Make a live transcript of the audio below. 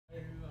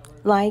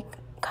Like,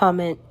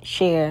 comment,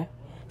 share,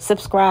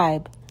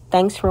 subscribe.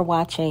 Thanks for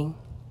watching.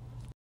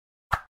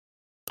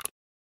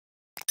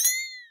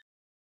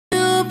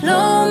 You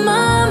blow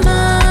my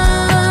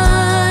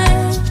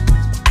mind,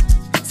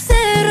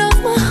 set off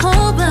my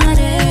whole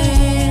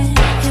body.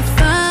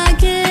 If I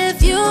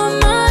give you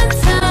my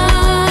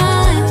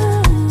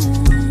time,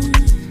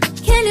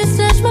 can you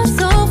snatch my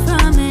soul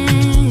from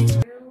me?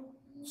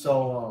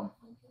 So,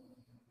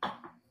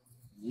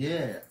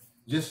 yeah,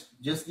 just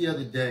the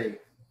other day,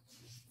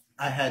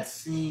 I had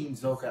seen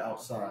Zoka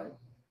outside,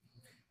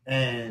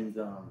 and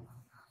I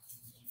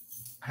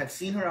had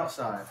seen her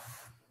outside,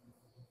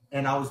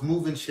 and I was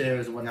moving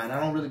chairs and whatnot. And I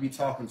don't really be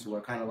talking to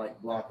her, kind of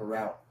like block her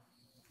out,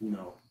 you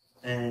know.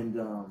 And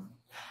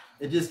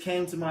it just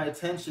came to my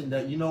attention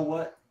that, you know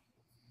what,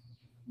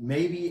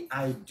 maybe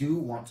I do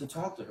want to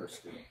talk to her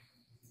still.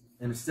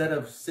 And instead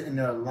of sitting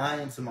there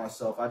lying to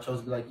myself, I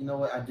chose to be like, you know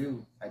what, I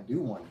do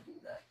want to do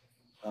that.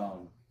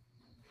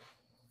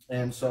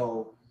 And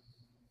so,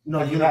 you know,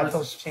 Have you had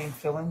those same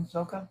feelings,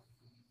 Zoka?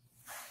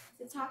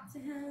 To talk to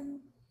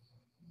him,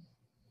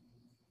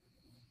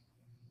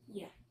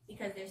 yeah,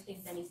 because there's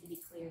things that needs to be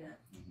cleared up.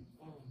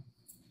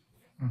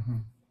 Mm-hmm.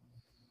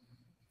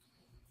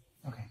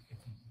 Okay.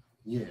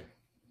 Yeah.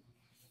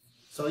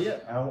 So yeah,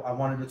 I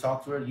wanted to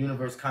talk to her. The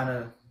universe kind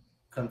of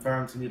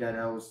confirmed to me that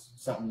was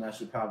something I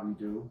should probably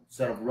do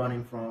instead of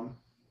running from,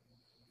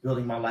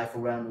 building my life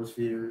around those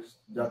fears,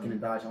 ducking and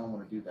dodging. I don't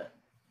want to do that.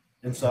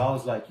 And so I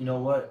was like, you know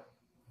what?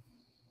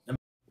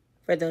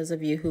 For those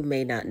of you who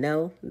may not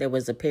know, there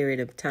was a period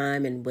of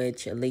time in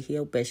which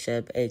Eligio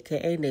Bishop,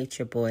 a.k.a.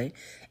 Nature Boy,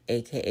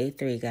 a.k.a.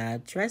 Three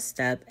God, dressed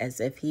up as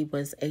if he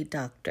was a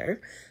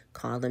doctor,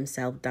 called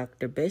himself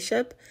Dr.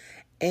 Bishop,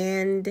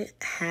 and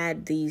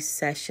had these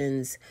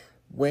sessions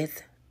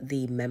with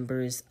the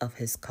members of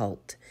his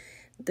cult.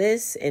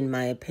 This, in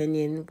my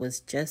opinion, was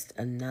just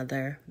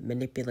another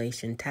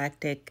manipulation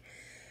tactic,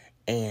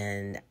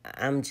 and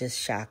I'm just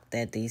shocked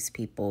that these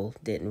people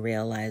didn't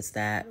realize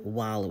that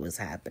while it was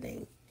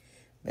happening.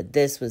 But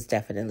this was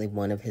definitely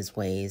one of his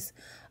ways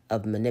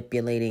of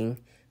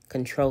manipulating,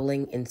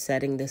 controlling, and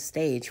setting the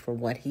stage for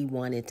what he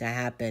wanted to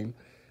happen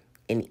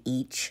in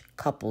each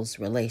couple's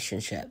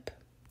relationship.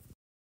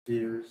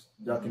 Fears,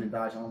 ducking and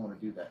dodging, I don't want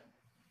to do that.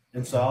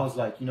 And so I was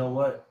like, you know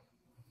what?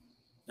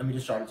 Let me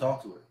just try to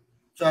talk to her.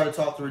 Try to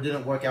talk to her,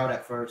 didn't work out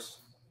at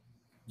first.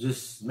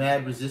 Just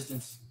mad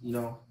resistance, you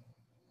know.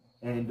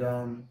 And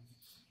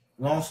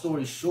long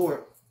story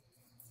short,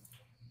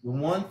 the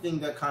one thing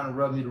that kind of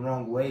rubbed me the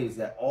wrong way is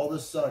that all of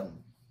a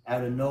sudden,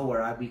 out of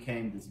nowhere, I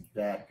became this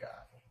bad guy.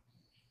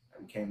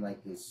 I became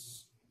like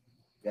this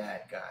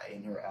bad guy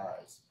in her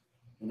eyes.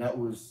 And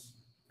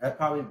that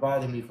probably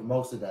bothered me for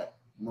most of that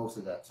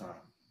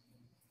time.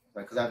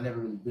 Like, because I've never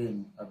really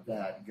been a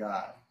bad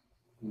guy.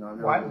 You know,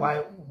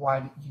 Why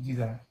did you do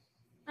that?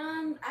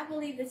 I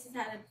believe this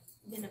has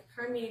been a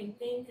permeating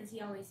thing because he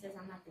always says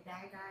I'm not the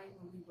bad guy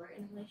when we were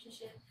in a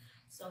relationship.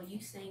 So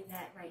you saying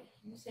that right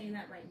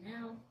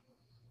now,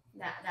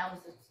 that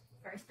was the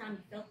first time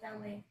you felt that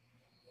way,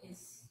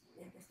 it's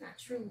not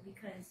true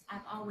because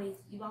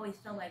you've always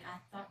felt like I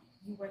thought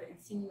you were and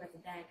seen you as a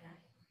bad guy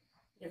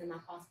because of my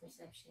false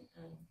perception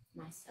of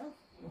myself,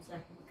 most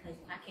likely because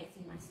if I can't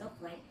see myself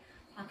right,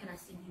 how can I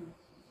see you?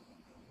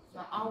 So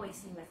I always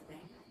see you as a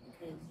bad guy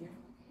because you're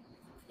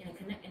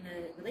in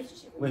a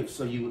relationship. Wait,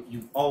 so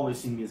you've always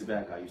seen me as a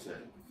bad guy, you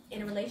said?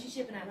 In a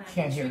relationship and when I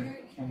Can't get hear.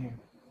 triggered. Can't hear.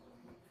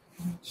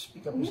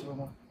 Speak up just a little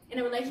more. In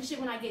a relationship,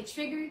 when I get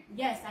triggered,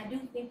 yes, I do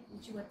think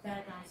that you are a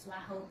bad guy, so I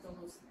hold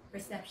those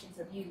perceptions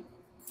of you.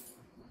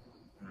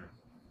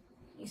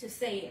 You should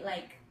say it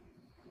like,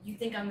 you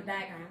think I'm the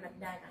bad guy, I'm not the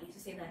bad guy. You used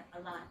to say that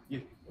a lot. Yeah.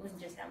 It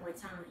wasn't just that one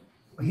time.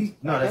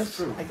 Well, that's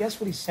true. I guess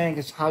what he's saying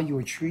is how you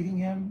were treating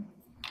him.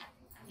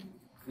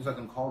 It's like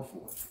uncalled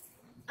for.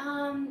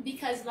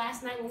 Because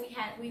last night when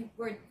we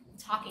were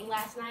talking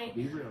last night.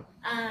 Be real.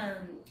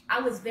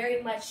 I was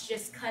very much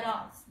just cut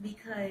off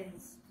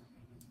because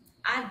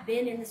I've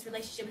been in this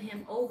relationship with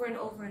him over and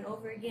over and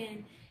over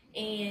again,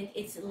 and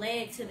it's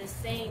led to the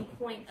same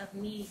point of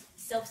me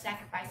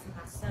self-sacrificing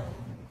myself.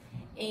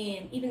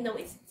 And even though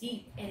it's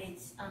deep and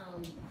it's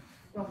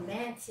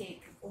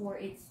romantic or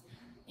it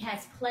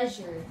has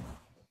pleasure,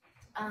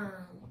 I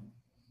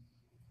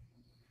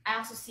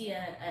also see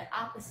an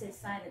opposite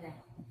side of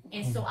that.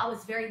 And so I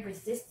was very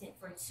resistant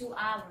for 2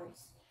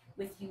 hours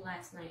with you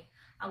last night.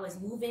 I was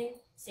moving,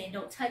 saying,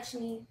 don't touch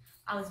me.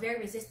 I was very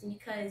resistant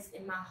because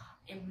in my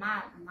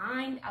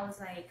mind, I was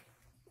like,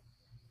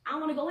 I don't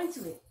want to go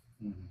into it.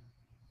 Mm-hmm.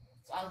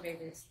 So I was very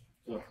resistant.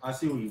 So I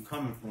see where you're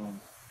coming from.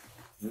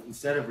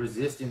 Instead of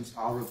resistance,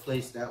 I'll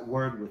replace that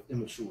word with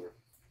immature.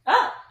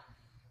 Ah!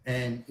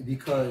 And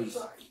because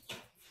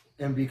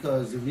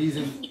the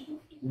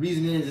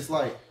reason is, it's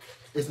like,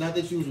 it's not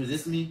that you was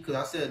resisting me, because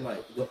I said,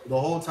 like, the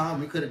whole time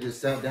we could have just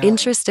sat down.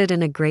 Interested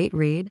in a great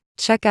read?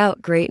 Check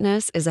out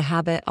Greatness is a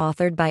Habit,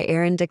 authored by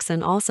Aaron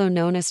Dixon, also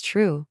known as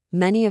True.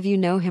 Many of you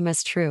know him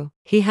as True.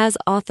 He has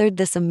authored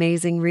this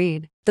amazing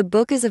read. The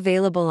book is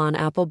available on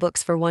Apple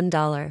Books for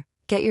 $1.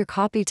 Get your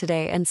copy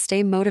today and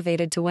stay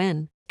motivated to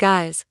win.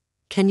 Guys,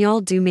 Can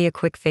y'all do me a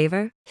quick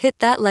favor? Hit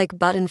that like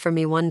button for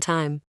me one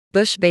time.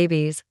 Bush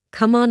babies,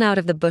 come on out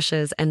of the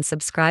bushes and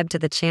subscribe to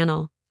the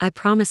channel. I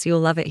promise you'll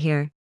love it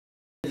here.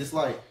 It's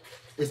like,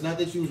 it's not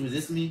that she was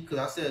resisting me, because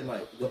I said,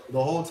 like,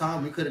 the whole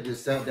time we could have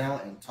just sat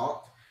down and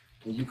talked,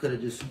 and you could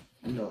have just,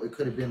 you know, it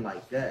could have been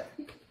like that.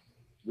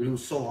 But it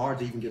was so hard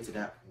to even get to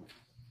that point.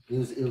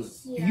 It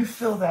was. Do you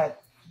feel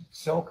that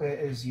Zoka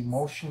is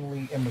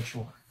emotionally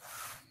immature?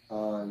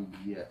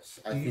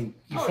 Yes. I Do you, think.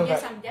 you Oh feel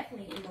yes, that? I'm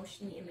definitely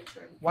emotionally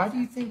immature. Why do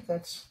you think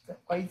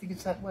why do you think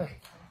it's that way?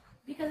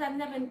 Because I've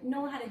never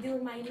known how to deal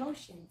with my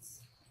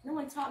emotions. No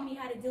one taught me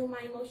how to deal with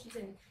my emotions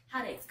and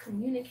how to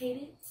communicate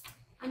it.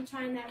 I'm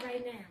trying that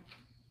right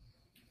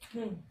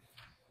now.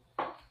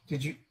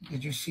 Did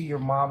you see your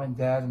mom and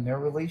dad in their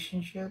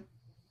relationship?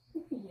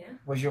 Yeah.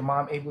 Was your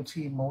mom able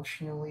to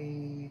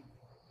emotionally?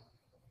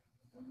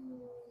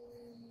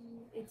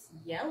 It's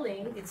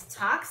yelling. It's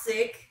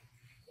toxic.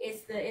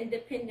 It's the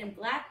independent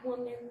black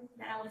woman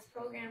that I was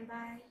programmed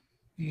by.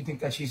 Do you think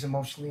that she's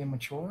emotionally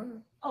immature?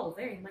 Oh,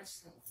 very much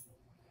so.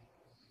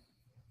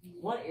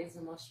 What is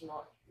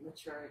emotional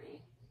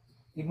maturity?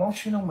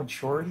 Emotional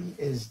maturity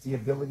is the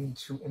ability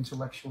to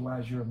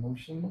intellectualize your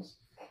emotions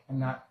and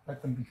not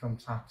let them become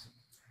toxic.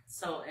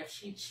 So if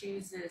she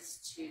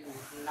chooses to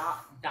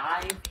not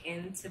dive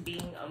into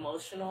being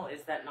emotional,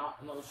 is that not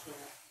emotional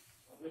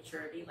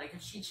maturity? Like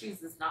if she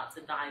chooses not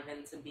to dive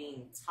into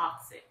being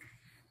toxic,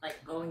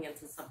 like going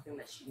into something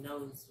that she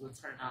knows will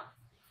turn out,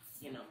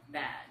 you know,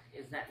 bad,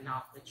 is that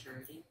not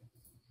maturity?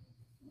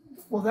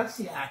 Well, that's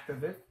the act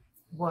of it.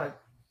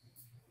 But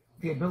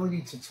the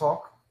ability to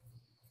talk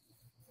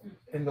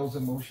in those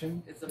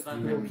emotions, It's through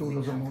abundant.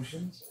 those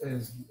emotions,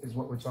 is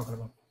what we're talking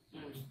about.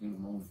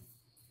 Mm.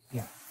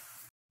 Yeah.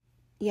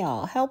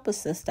 Y'all, help a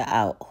sister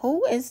out.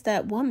 Who is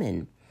that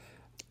woman?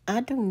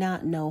 I do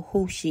not know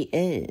who she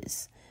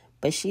is,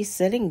 but she's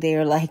sitting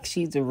there like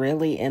she's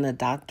really in a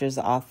doctor's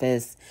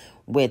office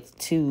with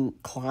two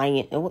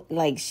clients.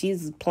 Like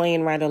she's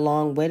playing right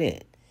along with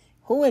it.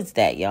 Who is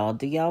that, y'all?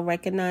 Do y'all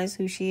recognize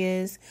who she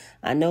is?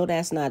 I know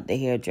that's not the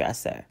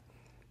hairdresser.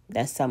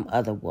 That's some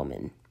other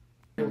woman.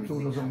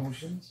 Through those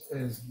emotions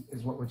is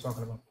what we're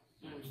talking about.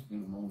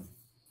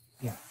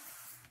 Yeah.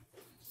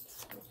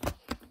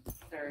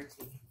 30.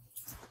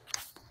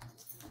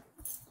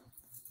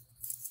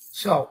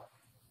 So,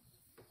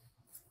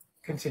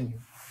 continue.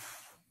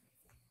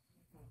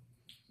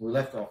 We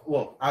left off.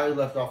 Well, I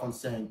left off on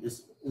saying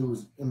it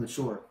was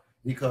immature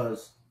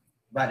because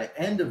by the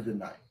end of the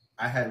night,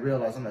 I had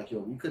realized, I'm like, yo,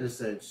 we could have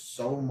saved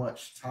so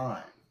much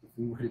time if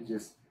we would have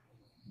just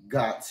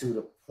got to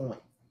the point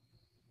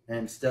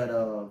instead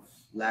of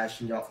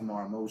lashing out from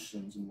our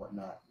emotions and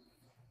whatnot.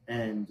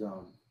 And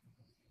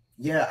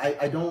yeah,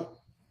 I don't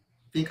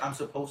think I'm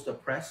supposed to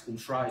press and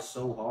try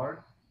so hard.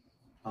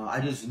 I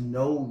just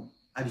know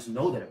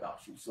that about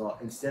you. So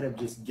instead of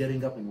just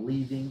getting up and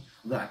leaving,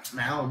 like,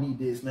 man, I don't need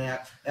this, man.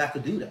 I have to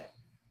do that.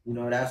 You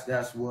know,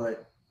 that's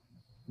what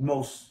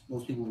most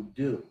people would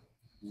do.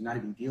 Is not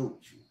even deal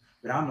with you.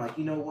 But I'm like,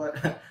 you know what?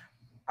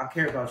 I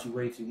care about you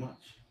way too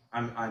much.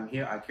 I'm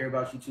here. I care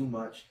about you too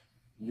much.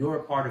 You're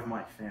a part of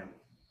my family.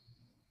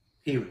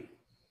 Period.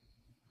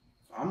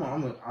 So I'm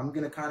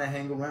gonna kind of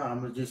hang around.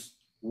 I'm gonna just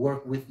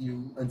work with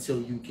you until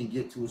you can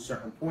get to a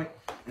certain point,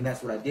 and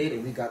that's what I did.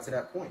 And we got to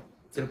that point,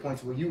 to the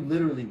point where you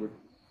literally were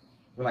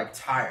like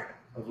tired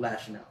of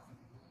lashing out.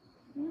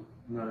 You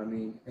know what I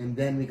mean? And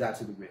then we got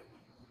to the real.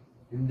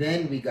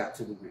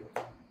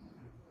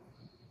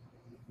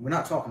 We're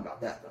not talking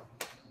about that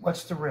though.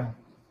 What's the real?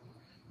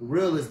 The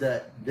real is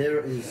that there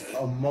is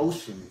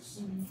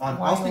emotions. Why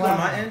I'll you speak on my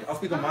laughing? end. I'll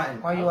speak on my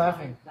end. Why are you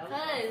laughing? Because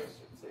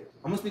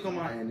I'm gonna speak on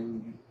my end,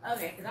 and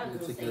okay, because I was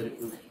gonna say articulate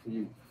it's it like, for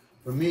you.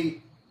 For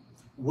me,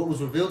 what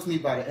was revealed to me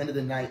by the end of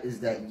the night is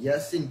that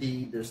yes,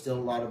 indeed, there's still a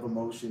lot of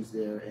emotions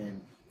there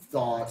and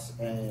thoughts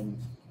and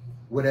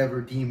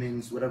whatever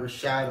demons, whatever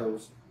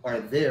shadows are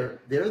there.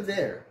 They're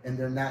there and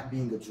they're not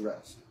being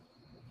addressed.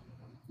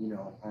 You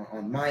know,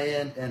 on my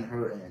end and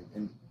her end.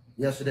 And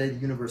yesterday, the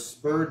universe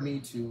spurred me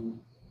to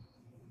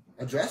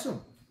address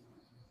them,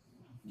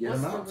 get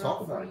them out,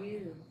 talk about it.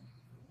 You?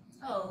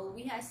 oh,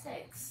 we had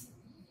sex.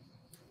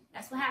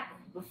 That's what happened.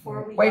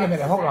 Before we Wait a got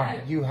minute, to hold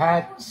that, on. You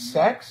had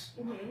sex?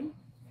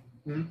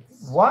 Mm-hmm.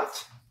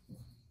 What?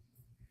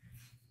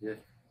 Yeah.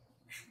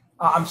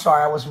 I'm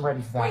sorry, I wasn't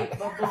ready for Wait, that.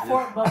 but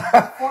before we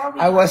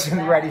I got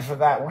wasn't to ready that, for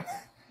that one.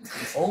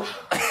 Oh.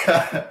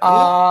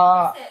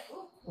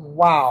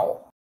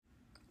 Wow.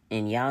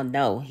 And y'all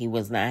know he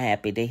was not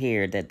happy to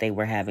hear that they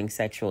were having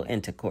sexual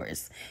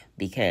intercourse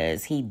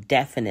because he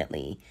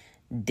definitely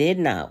did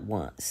not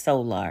want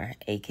Solar,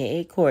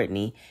 a.k.a.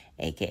 Courtney,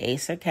 a.k.a.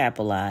 Sir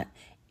Capilot,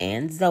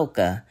 and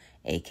Zoka,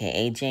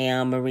 a.k.a.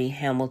 Jean Marie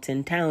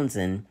Hamilton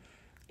Townsend,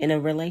 in a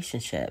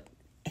relationship.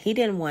 He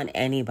didn't want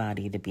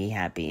anybody to be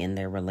happy in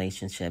their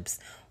relationships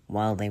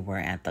while they were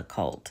at the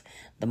cult.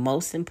 The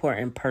most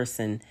important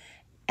person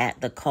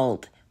at the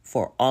cult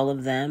for all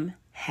of them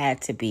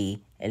had to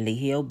be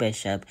Eligio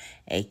Bishop,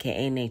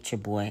 a.k.a. Nature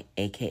Boy,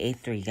 a.k.a.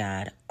 Three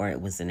God, or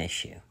it was an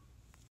issue.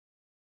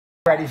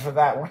 Ready for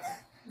that one.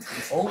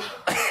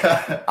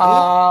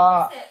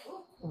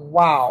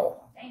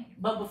 Wow.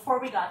 But before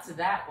we got to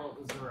that, what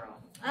was real?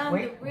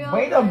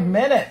 Wait a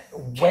minute.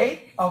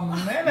 Wait a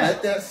minute.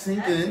 Let that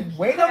sink in.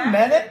 Wait a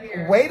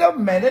minute. Wait a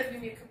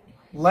minute.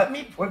 Let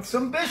me put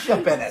some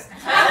bishop in it.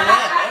 All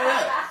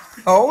right.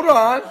 Hold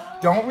on.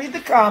 Don't read the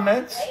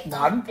comments.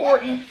 Not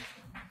important.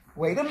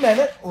 Wait a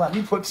minute. Let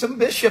me put some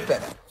bishop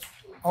in it.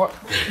 Or,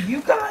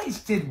 you guys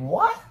did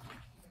what?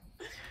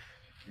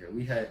 Yeah,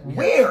 we had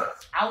Where?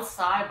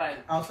 Outside, by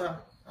outside.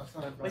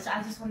 which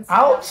I just want to say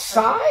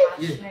Outside?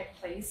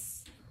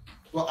 Place.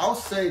 Well, I'll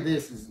say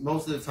this: is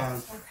most of the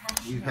time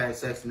we've had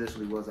sex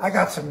initially was. I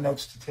got some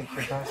notes to take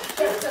here, guys.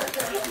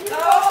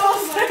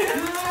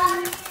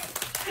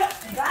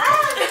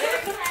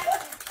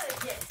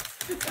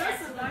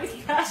 That's a nice,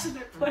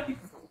 passionate place.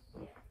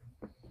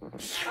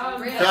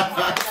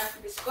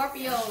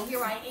 Scorpio,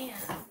 here I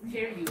am.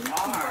 Here you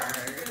are.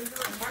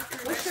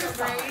 What's your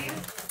grade?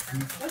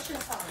 What's your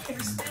sign?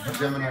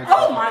 Gemini.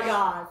 Oh my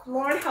God!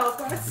 Lord help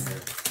us.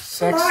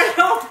 Sex, Lord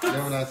help us.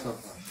 Gemini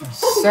sometimes.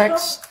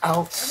 sex I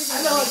know a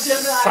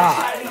Gemini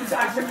outside. Chinese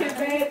African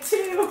man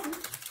too.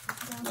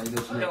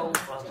 No,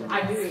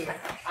 I do.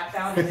 I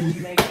found it in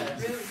Jamaica.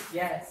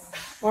 Yes.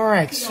 All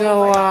right,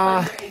 so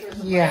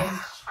yeah.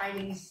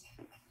 Chinese,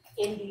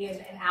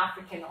 Indian, and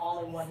African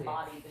all in one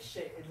body. The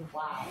shit is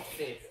wild.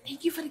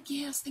 Thank you for the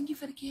gifts. Thank you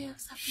for the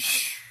gifts.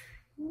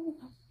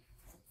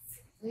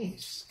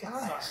 Please,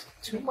 guys,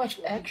 too much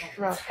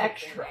extra.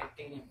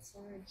 It's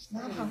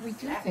not how we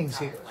do things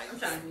here. I'm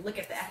trying to look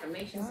at the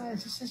affirmations.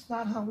 Guys, this is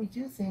not how we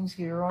do things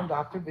here on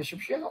Dr. Bishop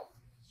Show.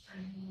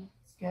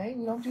 Okay,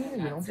 we don't do that.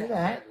 You don't do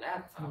that.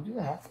 You don't do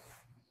that.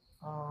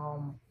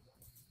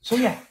 So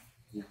yeah,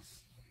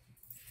 Yes.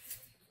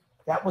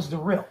 that was the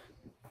real.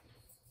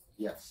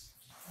 Yes.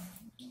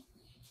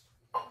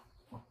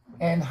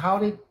 And how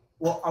did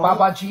Well,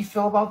 Baba G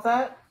feel about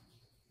that?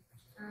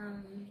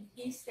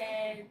 He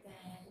said that.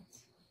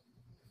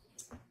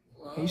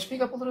 Can you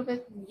speak up a little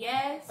bit?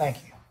 Yes. Thank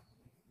you.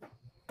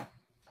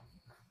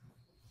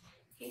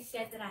 He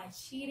said that I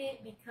cheated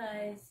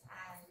because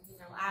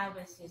I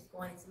was just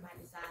going to my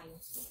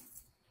desires.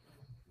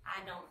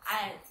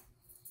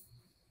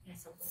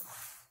 That's something.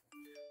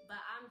 But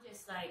I'm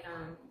just like,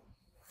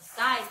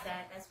 besides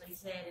that, that's what he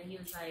said. And he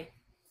was like,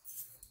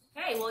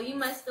 hey, well, you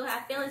must still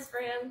have feelings for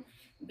him.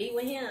 Be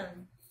with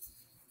him.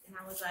 And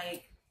I was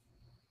like,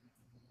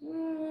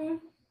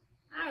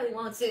 I really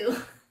want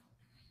to.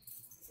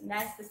 And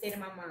that's the state of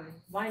my mind.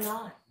 Why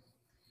not?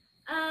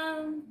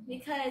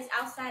 Because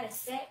outside of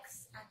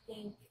sex, I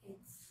think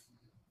it's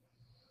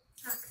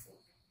toxic.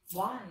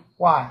 Why?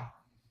 Why?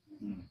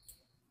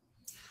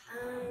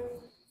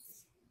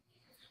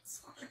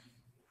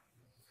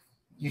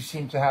 You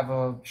seem to have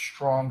a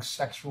strong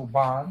sexual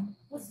bond,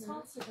 What's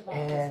toxic about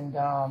and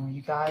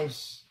you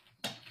guys.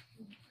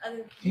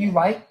 Other, Do you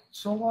like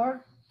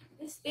Solar?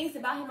 There's things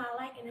about him I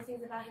like, and there's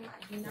things about him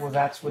I do not. Well,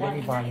 that's with like.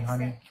 anybody,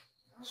 honey.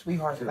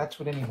 Sweetheart, that's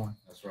with anyone.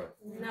 That's right.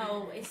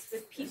 No, it's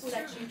with people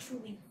that you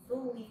truly,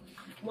 fully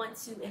want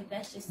to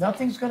invest yourself.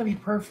 Nothing's gonna be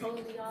perfect.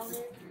 Totally all in.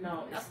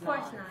 No, it's Of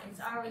course not. It's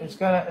already.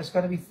 It's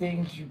gonna be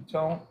things you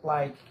don't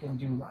like and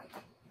do like.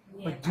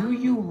 Yeah. But do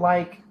you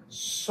like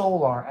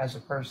Solar as a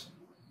person?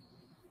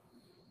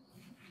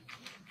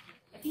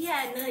 If he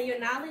had none of your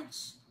knowledge,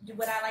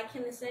 would I like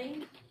him the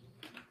same?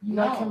 You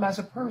like him as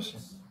a person.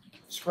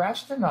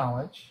 Scratch the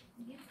knowledge.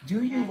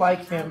 Do you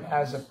like him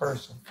as a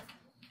person?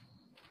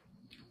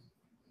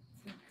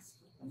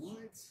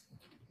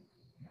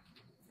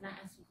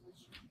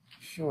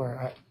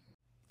 Sure.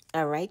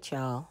 All right,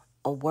 y'all.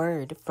 A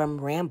word from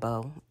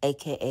Rambo,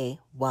 aka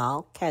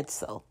Wild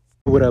Quetzal.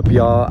 What up,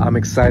 y'all? I'm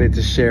excited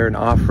to share an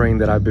offering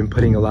that I've been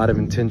putting a lot of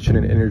intention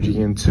and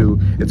energy into.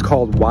 It's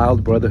called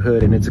Wild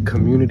Brotherhood, and it's a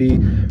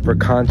community for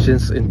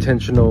conscious,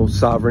 intentional,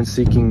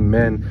 sovereign-seeking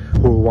men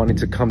who are wanting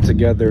to come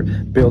together,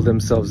 build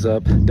themselves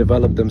up,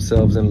 develop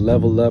themselves, and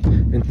level up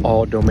in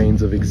all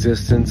domains of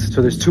existence.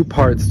 So there's two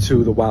parts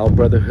to the Wild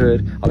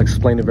Brotherhood. I'll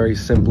explain it very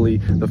simply.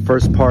 The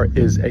first part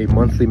is a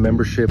monthly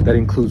membership that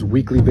includes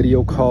weekly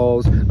video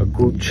calls, a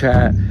group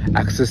chat,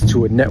 access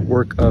to a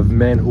network of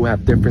men who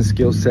have different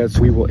skill sets.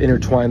 We will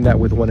intertwine that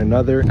with one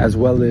another, as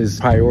well as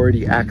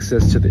priority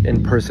access to the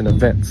in-person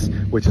events,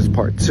 which is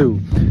part two,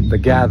 the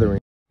gathering.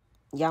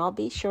 Y'all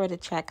be sure to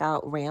check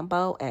out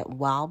Rambo at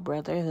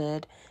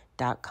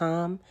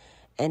wildbrotherhood.com.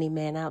 Any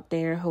men out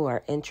there who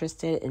are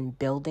interested in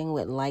building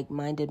with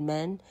like-minded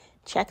men,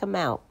 check them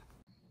out.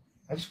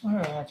 I just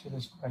want to answer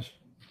this question.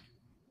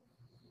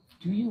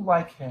 Do you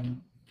like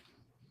him?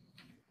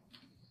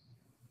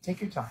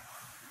 Take your time.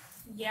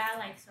 Yeah, I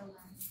like so much.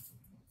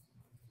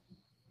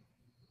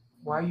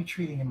 Why are you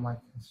treating him like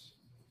this?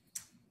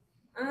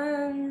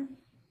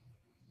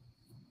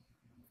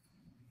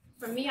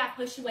 For me, I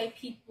push away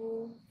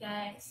people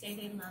that say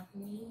they love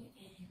me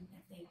and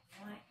that they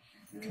want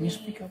me. Can you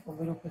speak up a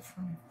little bit for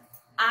me?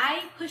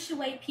 I push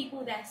away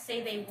people that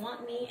say they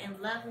want me and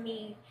love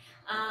me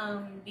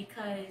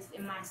because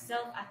in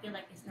myself, I feel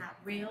like it's not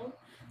real.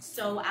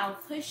 So I'll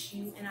push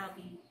you and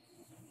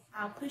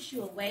I'll push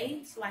you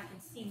away so I can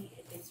see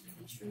if it's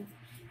really true.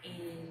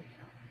 And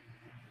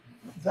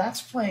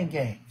That's playing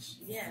games.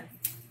 yeah,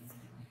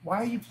 Why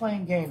are you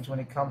playing games when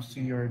it comes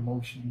to your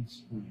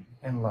emotions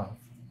and love?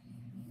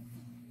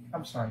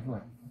 I'm sorry, go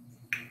ahead.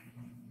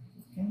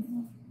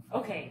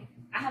 Okay,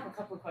 I have a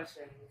couple of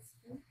questions.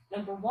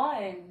 Number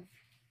one,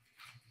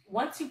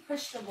 once you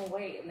push them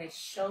away and they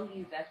show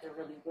you that they're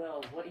really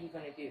real, what are you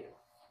going to do?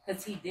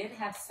 Because he did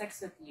have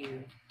sex with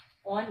you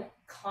on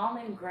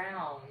common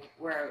ground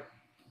where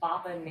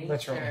Baba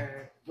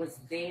Nature was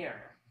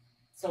there.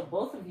 So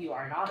both of you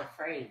are not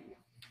afraid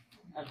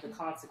of the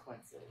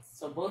consequences.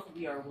 So both of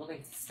you are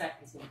willing to step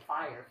into the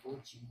fire for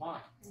what you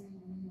want.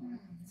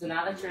 So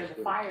now that you're in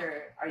the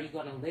fire, are you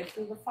going to live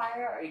through the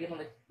fire or are you going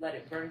to let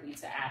it burn you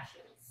to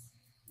ashes?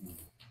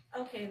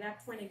 okay,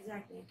 that point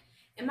exactly.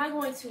 Am I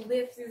going to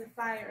live through the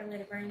fire or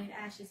let it burn me to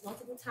ashes?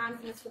 Multiple times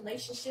in this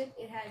relationship,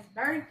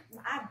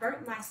 I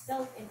burnt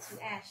myself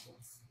into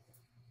ashes.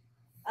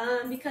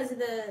 Because of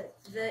the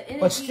energy.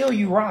 But still,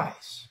 you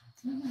rise.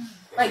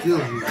 Like, no.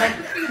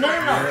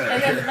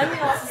 And then let me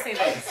also say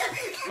this: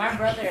 my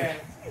brother,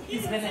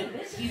 he's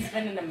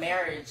been in a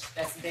marriage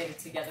that's been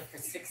together for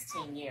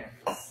 16 years,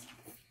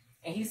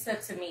 and he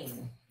said to me,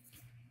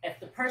 if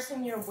the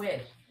person you're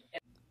with.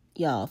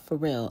 Y'all, for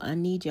real, I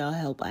need y'all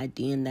help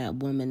IDing that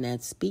woman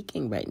that's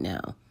speaking right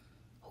now.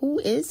 Who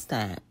is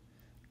that?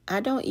 I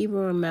don't even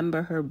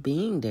remember her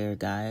being there,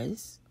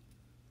 guys.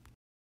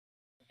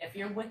 If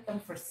you're with them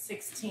for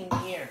 16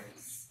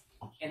 years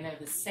and they're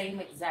the same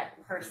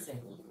exact person,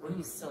 will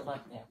you still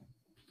love them?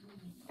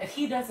 If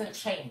he doesn't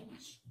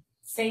change,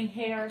 same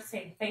hair,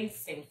 same face,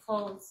 same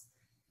clothes,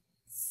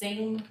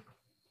 same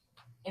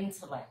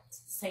intellect,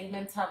 same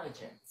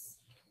intelligence,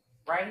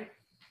 right?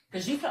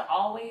 Because you can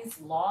always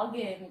log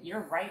in.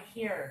 You're right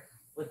here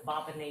with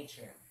Baba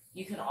Nature.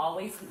 You can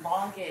always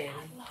log in.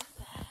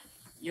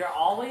 You're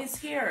always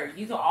here.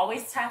 You can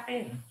always tap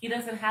in. He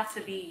doesn't have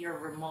to be your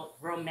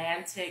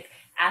romantic,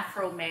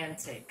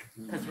 Afromantic,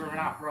 because we're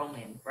not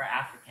Roman, we're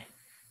African.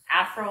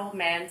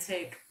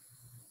 Afromantic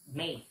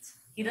mate.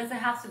 He doesn't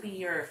have to be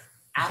your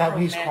Is that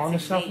what he's Afromantic calling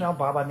himself mate. now?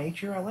 Baba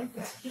Nature? I like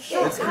that.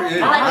 It's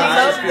creative. I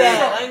love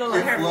that.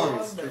 It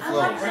flows. It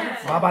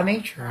flows. Baba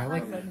Nature, I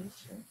like that.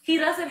 He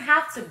doesn't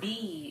have to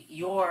be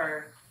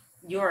your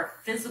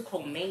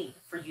physical mate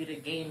for you to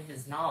gain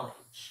his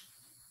knowledge,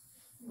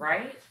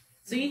 right?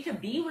 So you can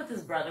be with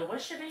his brother.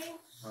 What's your name?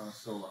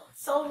 Solar.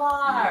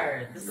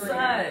 Solar, the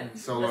sun.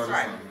 Solar, That's the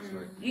right. sun. That's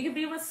right. You can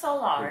be with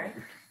Solar,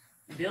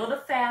 build a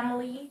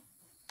family,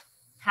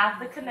 have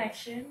the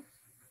connection,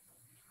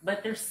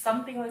 but there's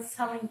something that's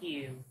telling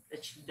you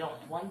that you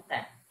don't want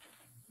that.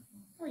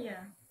 Oh yeah.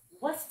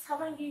 What's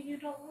telling you you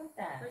don't want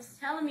that? What's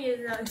telling me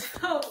is I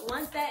don't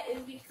want that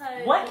is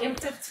because What in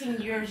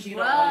 15 years you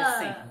don't want to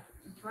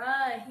see?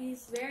 Bruh,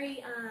 he's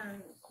very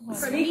for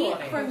Speak me,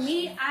 on it. for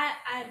me,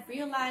 I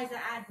realized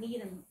that I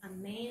need a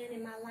man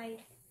in my life,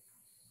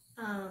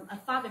 a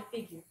father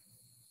figure,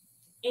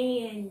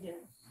 and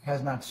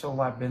Has not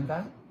Solar been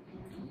that?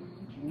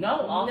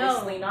 No,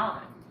 obviously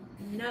not.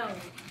 no,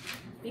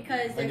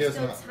 because I there's guess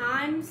still not.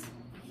 times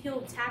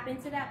he'll tap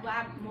into that, but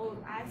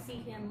I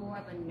see him more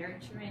of a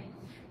nurturing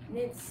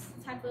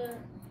type of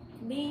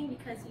being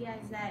because he has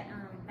that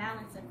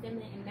balance of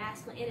feminine and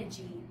masculine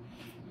energy,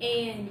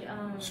 and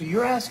So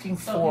you're asking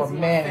So for a he's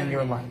more man in feminine.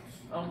 your life.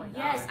 Oh my God.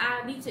 yes,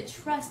 I need to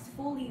trust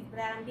fully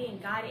that I'm being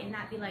guided and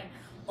not be like,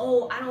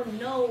 oh, I don't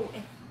know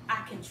if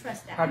I can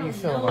trust that. How do you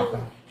feel about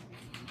that?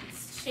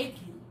 It's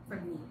shaky for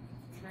me.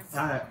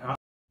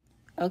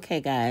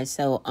 Okay, guys,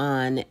 so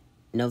on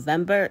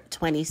November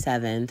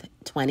 27th,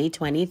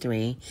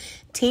 2023,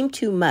 Team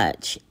Too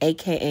Much,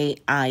 a.k.a.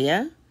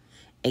 Aya,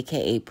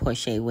 a.k.a.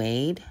 Portia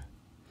Wade,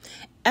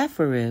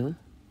 Efaru,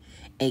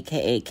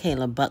 a.k.a.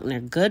 Kayla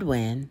Buckner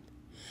Goodwin,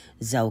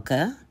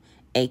 Zoka,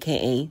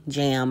 a.k.a.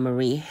 Jan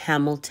Marie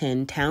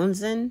Hamilton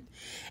Townsend,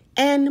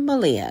 and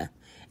Malia,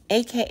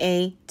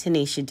 a.k.a.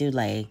 Tanisha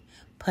Dulay,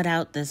 put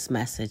out this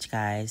message,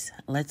 guys.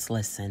 Let's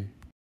listen.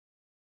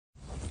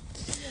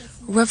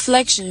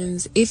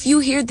 Reflections. If you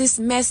hear this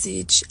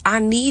message, I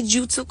need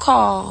you to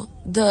call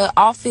the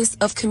Office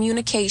of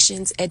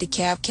Communications at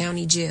DeKalb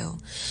County Jail.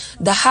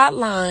 The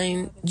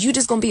hotline, you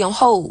just gonna be on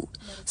hold.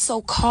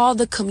 So call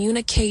the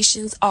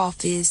communications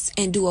office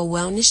and do a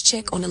wellness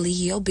check on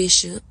Alihio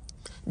Bishop.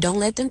 Don't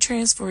let them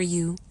transfer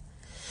you.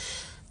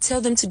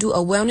 Tell them to do a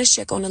wellness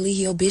check on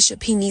Alihio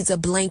Bishop. He needs a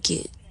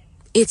blanket.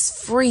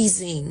 It's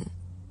freezing.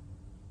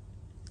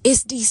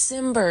 It's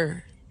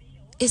December.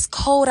 It's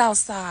cold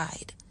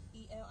outside.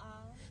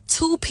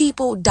 2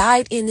 people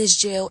died in this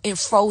jail and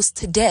froze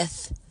to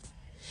death.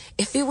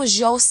 If it was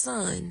your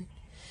son,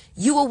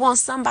 you would want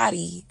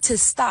somebody to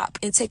stop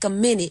and take a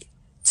minute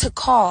to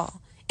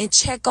call and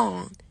check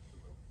on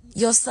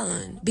your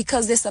son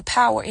because there's a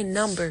power in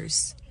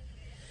numbers.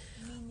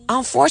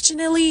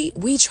 Unfortunately,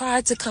 we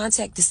tried to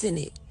contact the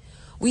Senate.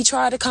 We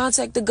tried to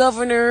contact the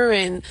governor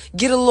and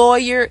get a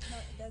lawyer.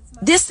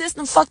 This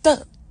system fucked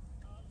up.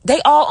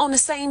 They all on the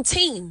same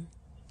team.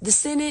 The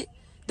Senate,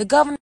 the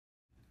governor.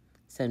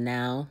 So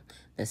now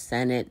the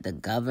Senate, the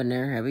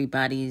governor,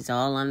 everybody's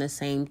all on the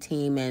same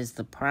team as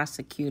the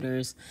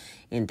prosecutors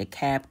in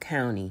DeKalb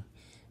County.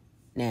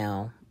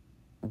 Now,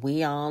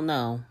 we all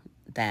know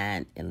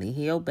that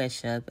Eligio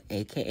Bishop,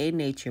 a.k.a.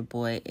 Nature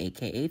Boy,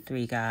 a.k.a.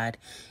 Three God,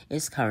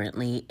 is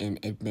currently in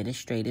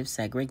administrative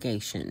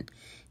segregation.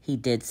 He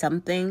did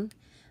something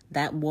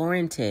that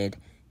warranted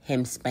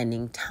him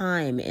spending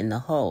time in the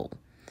hole.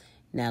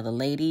 Now, the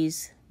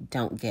ladies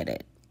don't get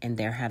it, and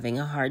they're having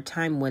a hard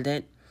time with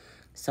it.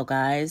 So,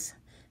 guys,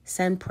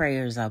 send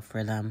prayers up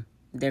for them.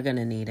 They're going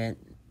to need it.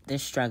 They're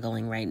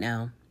struggling right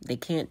now. They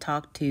can't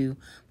talk to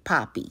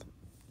Poppy.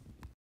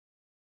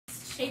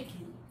 It's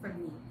shaking for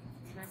me.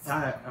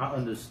 I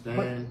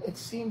understand. But it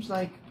seems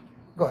like,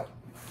 go ahead.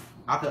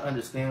 I can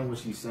understand what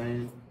she's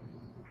saying.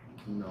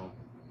 You know,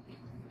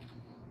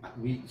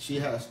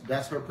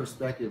 that's her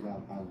perspective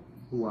on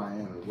who I am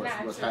and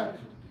what's happening.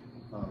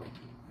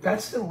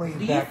 That's the laid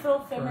Do you back. feel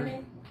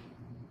feminine?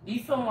 Do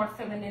you feel more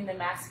feminine than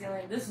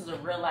masculine? This is a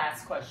real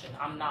ass question.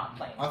 I'm not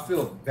playing. I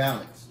feel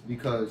balanced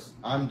because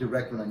I'm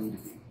direct when I need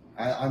to be.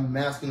 I'm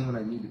masculine when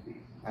I need to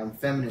be. I'm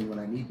feminine when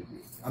I need to be.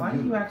 Why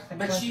do you ask that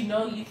But question? you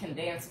know you can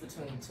dance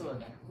between the two of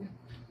them.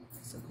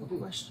 That's a good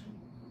question.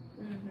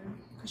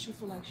 Because you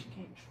feel like she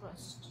can't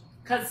trust.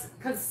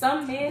 Because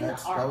some men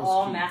That are was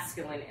all key.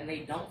 masculine and they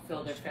don't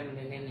feel their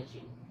feminine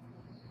energy.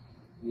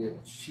 Yeah,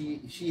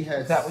 she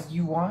has. Is that what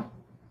you want?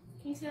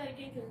 Can you say that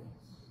again? Can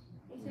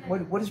you say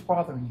that? What is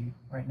bothering you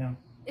right now?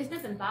 It's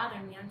nothing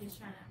bothering me. I'm just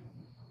trying to.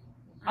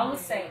 I was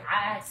saying,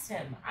 I asked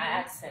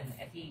him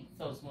if he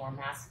feels more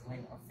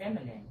masculine or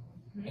feminine.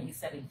 And he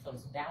said he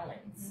feels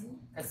balanced.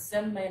 Because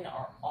some men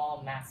are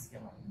all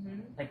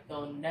masculine. Like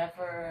they'll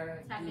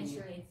never Tap into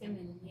your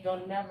feminine. Yeah.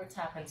 they'll never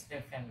tap into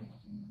their feminine.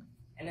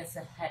 And it's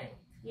a headache.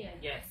 Yeah.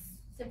 Yes.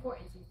 It's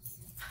important to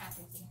tap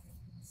into.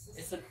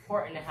 It's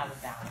important to have a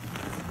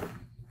balance.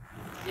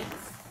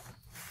 Yes.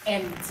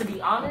 And to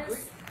be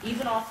honest,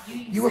 even off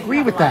You say agree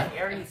have with a lot that? of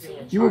Aries in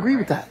your You chart, agree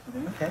with right?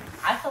 that? Okay.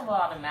 I feel a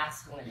lot of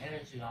masculine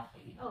energy off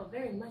of you. Oh,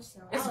 very much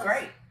so. It's I was-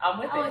 great. I'm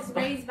with I was it.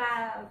 raised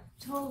by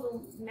a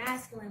total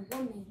masculine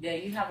woman. Yeah,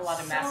 you have a lot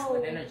of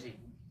masculine So, energy.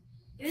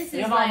 This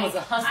Your is mom like was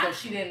a hustler.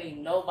 She didn't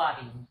need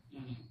nobody.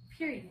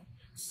 period.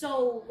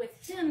 So with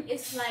him,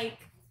 it's like,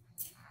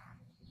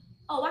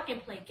 oh, I can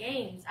play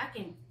games. I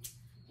can.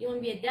 You want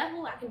to be a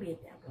devil? I can be a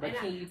devil. But And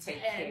can you take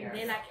and care?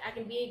 then I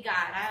can be a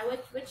god.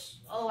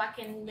 I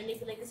can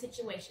manipulate the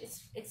situation.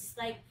 It's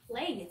like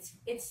play.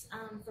 It's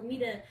for me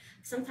to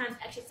sometimes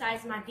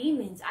exercise my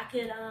demons. I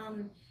could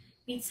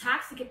be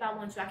toxic if I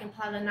want to. I can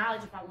apply the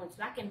knowledge if I want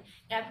to.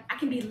 I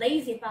can be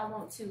lazy if I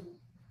want to,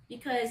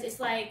 because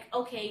it's like,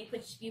 okay,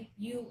 but you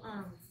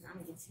I'm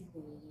gonna get too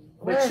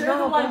But you're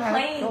the one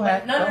playing.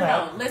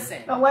 No.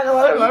 Listen. No, let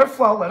her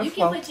flow. Let her you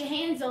flow. can put your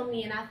hands on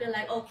me and I feel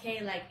like,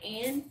 okay, like,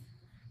 and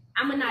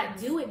I'm gonna not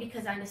do it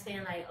because I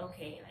understand, like,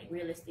 okay, like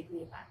realistically,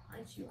 if I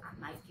punch you, I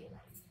might get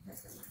like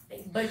messed up my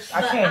face. But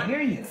I can't hear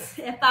you.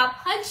 If I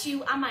punch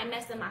you, I might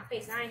mess up my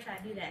face. I ain't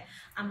trying to do that.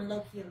 I'm a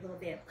low key a little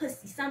bit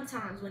pussy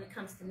sometimes when it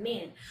comes to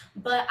men,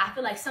 but I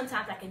feel like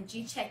sometimes I can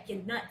G-check your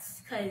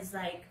nuts because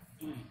like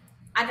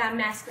I got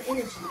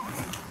masculine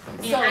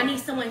energy, and I need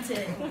someone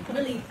to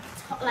really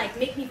like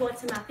make me go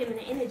into my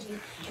feminine energy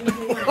and make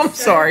me want to. I'm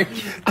sorry.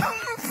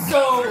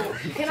 So,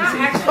 can I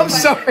actually? I'm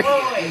sorry.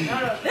 Wait,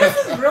 no.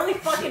 This is really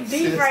fucking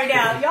deep right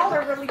now. Y'all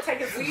are really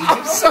taking lead.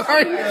 I'm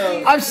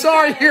sorry. I'm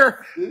sorry.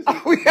 Here,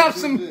 we have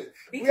some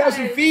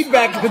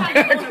feedback in the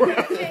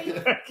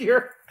background. Back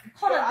here.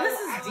 Hold on, this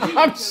is deep.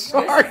 I'm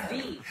sorry. This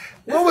is deep.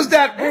 What was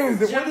that? Where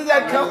did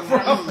that come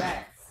from?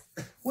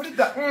 Where did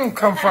that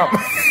come from?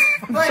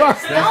 I'm sorry.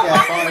 That's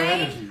that fire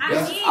energy.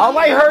 That's- All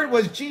I heard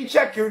was G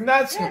check your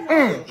nuts. And,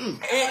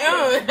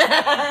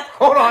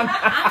 Hold on.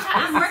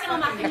 I'm working on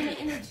my feminine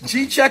energy.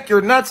 G check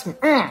your nuts. And,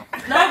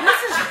 No,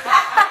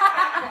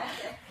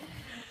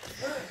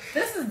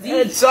 this is deep.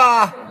 It's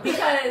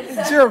Because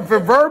is there a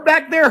verb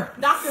back there?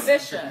 Dr.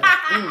 Bishop.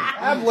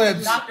 Ab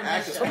libs. Dr.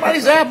 Bishop.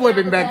 Somebody's ab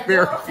libbing back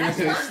there.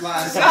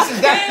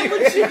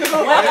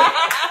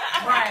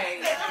 Right.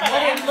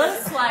 What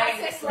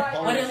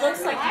it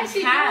looks like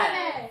you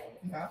have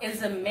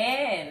is a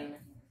man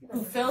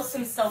who feels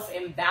himself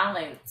in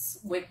balance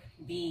with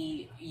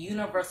the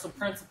universal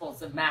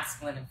principles of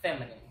masculine and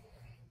feminine.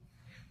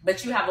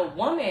 But you have a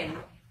woman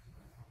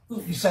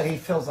who You said he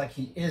feels like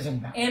he is in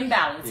balance. in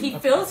balance. He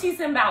feels he's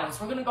in balance.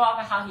 We're gonna go off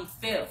of how he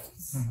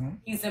feels.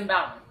 He's in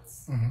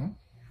balance.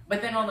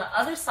 But then on the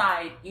other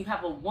side, you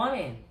have a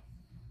woman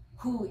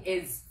who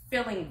is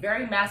feeling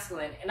very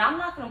masculine. And I'm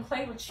not gonna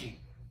play with you,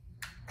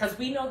 because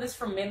we know this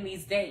from men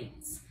these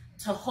days.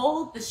 To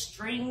hold the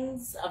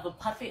strings of a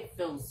puppet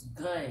feels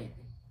good.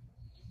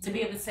 To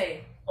be able to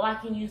say, oh, I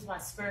can use my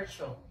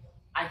spiritual,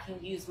 I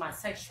can use my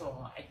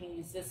sexual, I can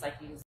use this, I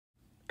can use.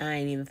 I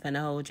ain't even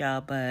finna hold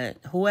y'all, but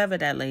whoever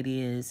that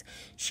lady is,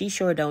 she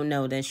sure don't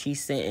know that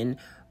she's sitting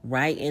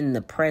right in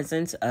the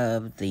presence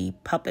of the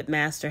puppet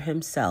master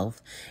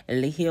himself,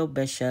 Eligio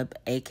Bishop,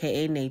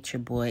 a.k.a. Nature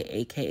Boy,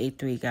 a.k.a.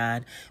 Three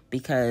God,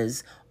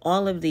 because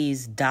all of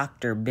these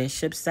Dr.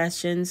 Bishop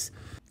sessions,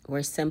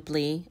 were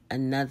simply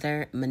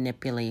another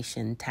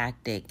manipulation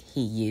tactic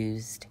he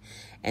used.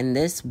 And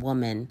this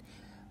woman,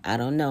 I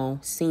don't know,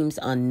 seems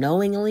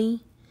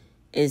unknowingly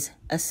is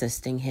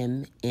assisting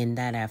him in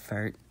that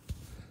effort.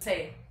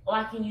 Say, oh,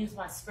 I can use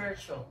my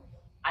spiritual,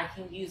 I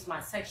can use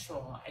my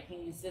sexual, I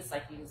can use this, I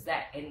can use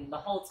that. And the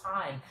whole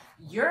time,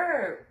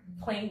 you're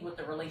playing with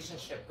the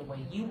relationship the way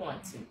you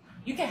want to.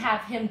 You can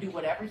have him do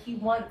whatever he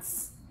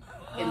wants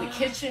in the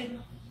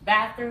kitchen,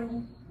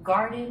 bathroom,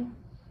 garden,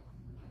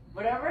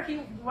 whatever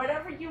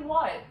you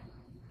want.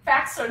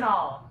 Facts or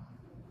no?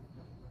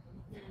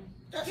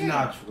 That's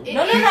not true.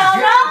 No. Wait,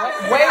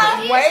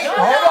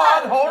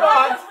 hold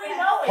on.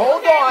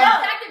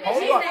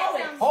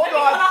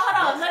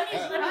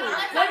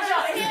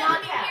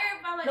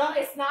 No,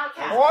 it's not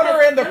cap.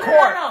 Order in the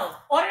court. No.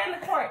 Order in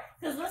the court.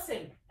 Because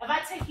listen, if I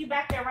take you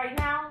back there right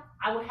now,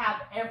 I would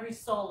have every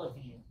soul of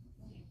you.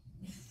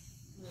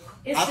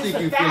 It's I just think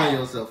a you're fact. feeling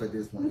yourself at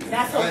this point.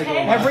 That's I ain't okay.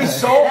 gonna lie. Every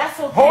soul. That's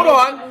okay. Hold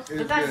on.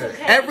 But that's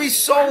okay. Every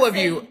soul of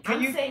you. I'm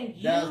Can you, saying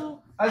you.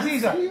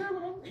 Aziza?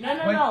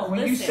 No. When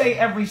you listen. say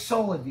every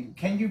soul of you,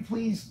 can you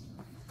please?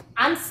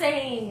 I'm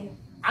saying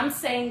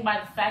by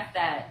the fact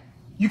that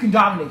You can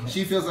dominate him.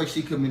 She feels like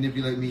she could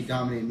manipulate me,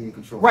 dominate me, and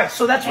control. Right.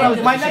 So that's what I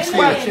was. My next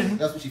question.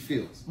 That's what she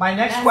feels. My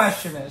next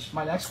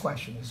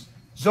question is,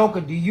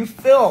 Zoka, do you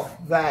feel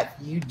that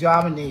you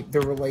dominate the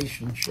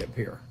relationship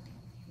here?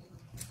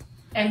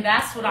 and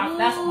that's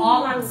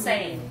all I'm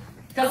saying.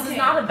 Because it's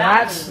not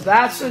about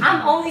me.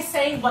 I'm only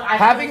saying what I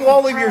having feel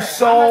all from of your her.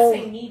 soul. I'm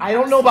not saying me I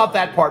don't know about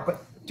that part,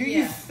 but do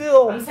you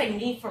feel? I'm saying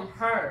me from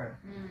her.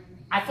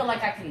 I feel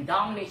like I can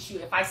dominate you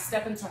if I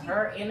step into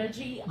her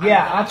energy.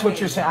 Yeah, that's what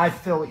you're saying. I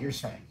feel what you're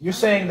saying. You're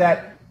saying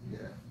that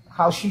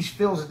how she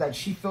feels is that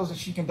she feels that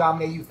she can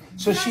dominate you,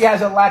 so she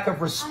has a lack of I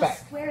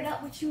respect. squared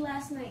up with you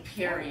last night.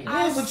 Period.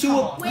 Yeah, but you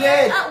up with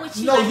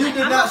you no, last you night.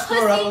 did I'm not a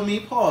square up pussy. with me.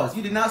 Pause.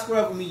 You did not square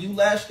up with me. You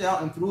lashed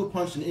out and threw a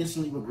punch and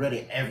instantly regret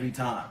it every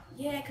time.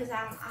 Yeah, because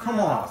I'm Come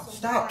on,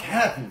 stop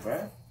capping,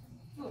 bro.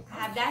 I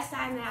have that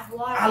side and I have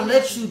water. I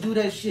let you do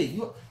that shit.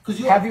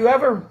 Have you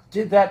ever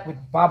did that with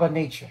Baba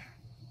Nature?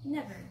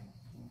 Never.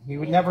 You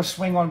would never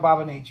swing on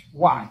Baba Nature.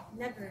 Why?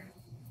 Never.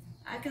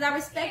 Because I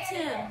respect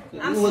him.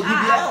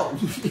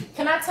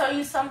 Can I tell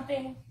you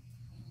something?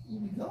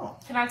 No.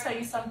 Can I tell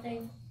you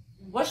something?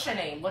 What's your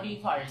name? What do you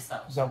call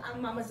yourself? Zoka.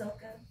 I'm Mama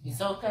Zoka.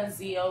 Zoka,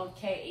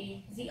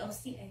 Z-O-K-E?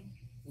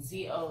 Z-O-C-A.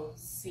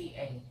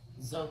 Z-O-C-A.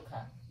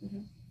 Zoka.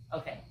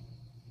 Okay.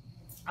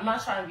 I'm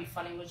not trying to be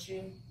funny with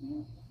you.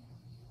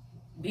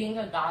 Being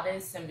a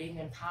goddess and being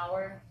in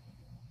power,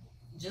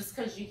 just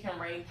because you can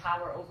reign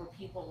power over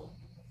people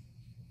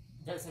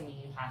doesn't mean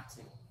you have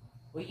to.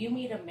 When you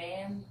meet a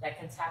man that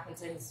can tap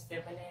into his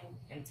feminine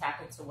and tap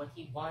into what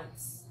he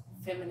wants,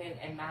 feminine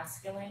and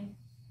masculine,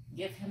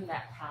 give him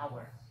that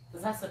power.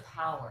 Because that's a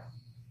power.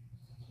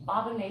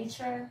 Baba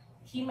Nature,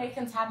 he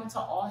can tap into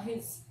all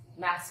his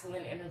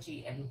masculine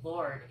energy, and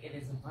Lord, it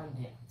is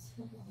abundant.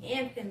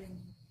 And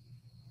feminine.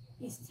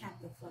 He's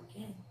tapped the fuck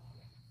in.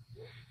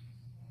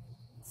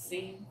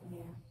 See? Yeah.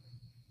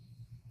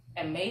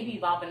 And maybe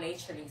Baba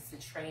Nature needs to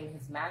train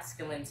his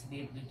masculine to be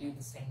able to do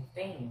the same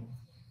thing.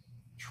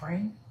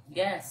 Train?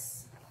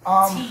 Yes.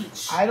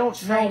 Teach. I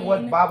don't know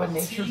what Baba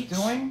Nature's Teach.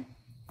 doing,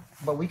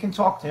 but we can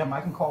talk to him.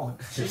 I can call him.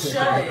 You should.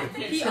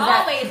 He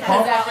always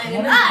Call has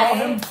him.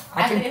 us.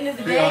 At the end of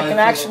the day, I can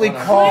actually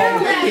call.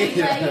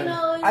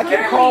 I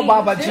can call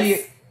Baba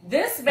G.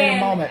 This in a man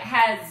moment.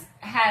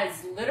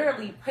 has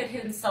literally put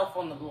himself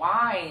on the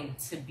line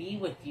to be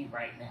with you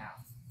right now.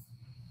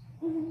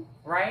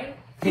 Right?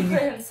 He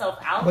put himself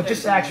out there. But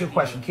just to ask you a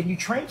question, can you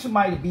train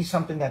somebody to be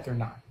something that they're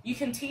not? You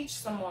can teach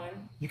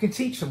someone. You can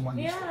teach someone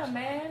these Yeah, things.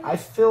 man. I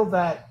feel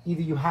that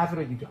either you have it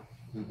or you don't.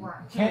 Right.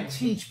 You can't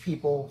teach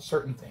people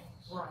certain things.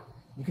 Right.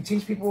 You can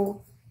teach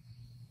people,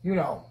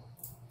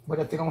 but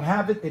if they don't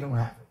have it, they don't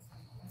have it.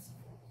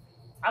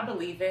 I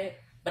believe it,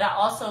 but I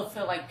also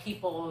feel like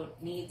people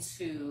need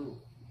to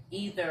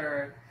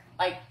either,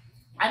 like,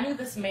 I knew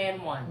this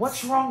man once.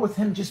 What's wrong with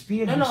him just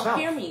being himself? No,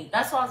 hear me.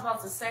 That's what I was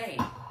about to say.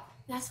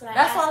 That's what I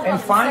That's what I was And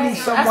about to finding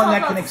say. someone That's what I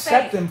that was can about to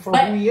accept say. him for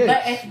who he is.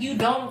 But if you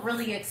don't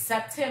really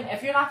accept him,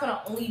 if you're not going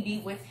to only be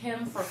with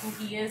him for who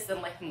he is,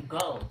 then let him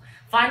go.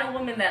 Find a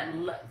woman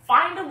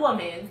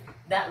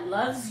that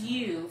loves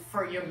you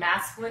for your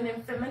masculine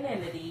and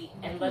femininity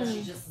and loves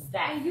you just as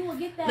that. And you will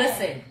get that.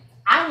 Listen,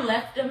 I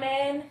left a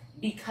man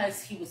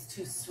because he was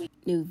too sweet.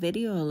 New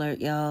video alert,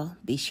 y'all.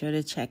 Be sure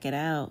to check it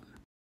out.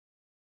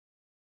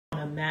 On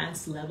a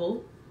mass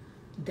level,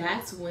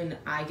 that's when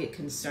I get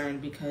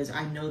concerned, because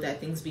I know that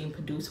things being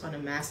produced on a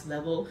mass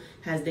level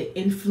has the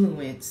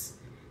influence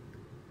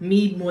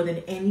me more than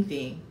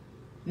anything.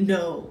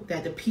 Know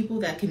that the people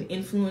that can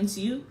influence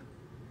you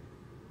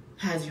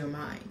has your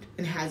mind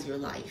and has your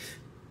life.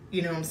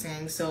 You know what I'm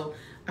saying? So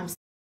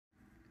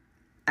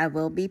I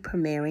will be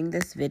premiering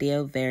this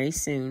video very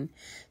soon.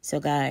 So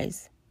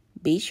guys,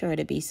 be sure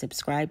to be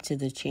subscribed to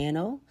the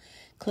channel.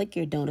 Click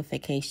your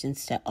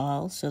notifications to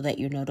all so that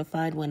you're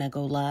notified when I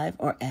go live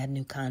or add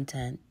new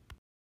content.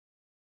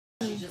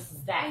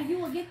 Just that. And you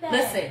will get that.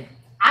 Listen,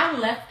 I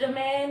left a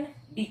man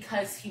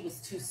because he was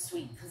too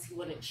sweet, because he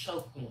wouldn't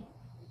choke me.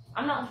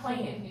 I'm not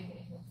playing.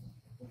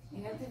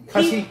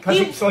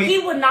 He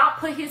would not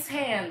put his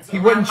hands. He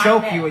wouldn't around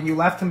choke my you, neck. and you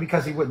left him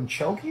because he wouldn't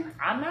choke you?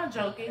 I'm not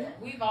joking.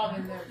 We've all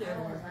been there.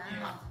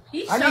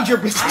 I need your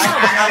business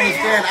card.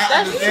 I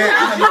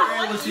understand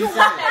what she's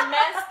saying.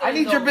 I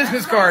need your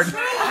business card.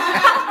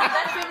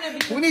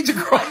 We need to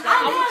cross.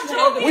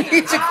 We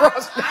need to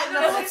cross. He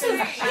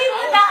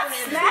would not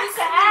smack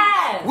the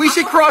ass. We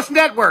should cross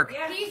network.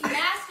 He's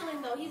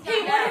masculine though. He's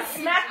He not wouldn't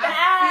smack the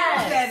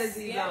ass.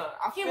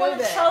 He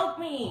wouldn't choke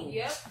me.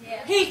 Yeah.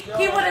 He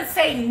wouldn't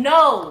say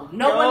no.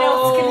 No one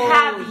else can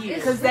have you.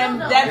 Because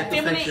that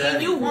feminine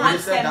in you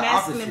wants that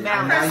masculine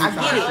balance.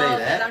 I get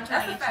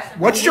it.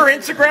 What's your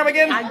Instagram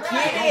again? I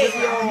get it,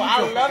 yo.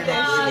 I love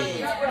that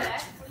shit.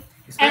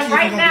 And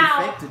right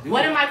now,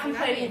 what am I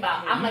complaining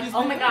about? I'm like,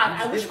 oh my God,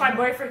 I wish my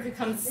boyfriend could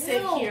come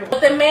sit here.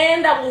 But the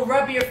man that will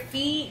rub your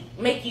feet,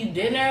 make you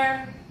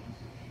dinner,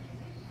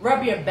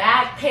 rub your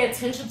back, pay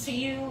attention to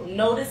you,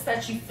 notice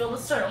that you feel a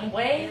certain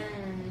way,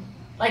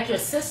 like your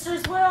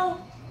sisters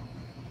will.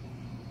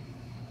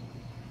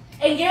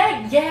 And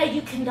yeah,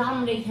 you can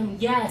dominate him.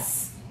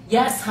 Yes,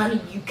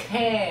 honey, you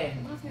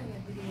can.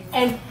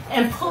 And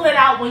pull it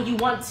out when you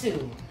want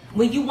to.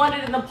 When you want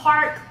it in the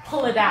park,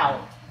 pull it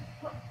out.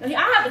 I don't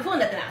have to pull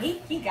nothing out. He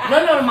got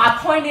it. No, my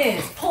point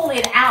is, pull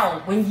it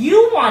out. When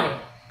you want it,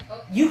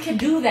 you can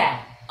do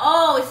that.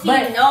 Oh, see,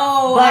 But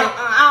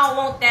I don't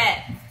want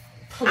that.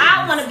 please.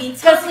 I want to be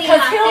totally Because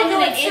my he'll do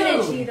feminine it too.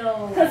 energy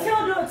though. Because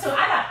he'll do it too.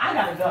 I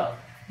gotta go.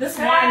 This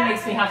wine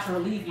makes me have to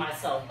relieve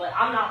myself, but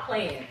I'm not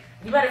playing.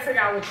 You better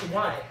figure out what you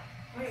want.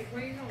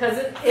 Because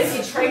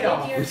it's a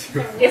trade-off. It's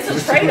a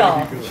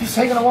trade-off. She's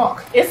taking a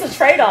walk. It's a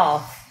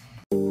trade-off.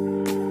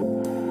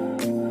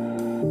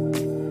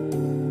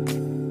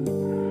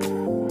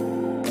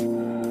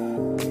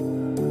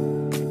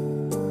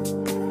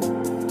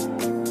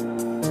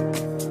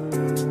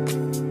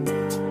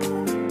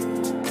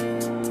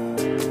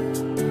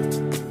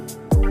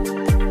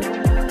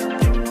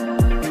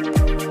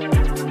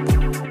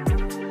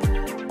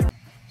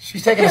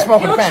 She's taking a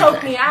smoke and He'll a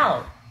choke fan. me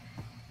out.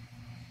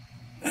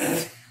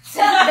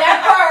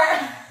 That part.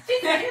 She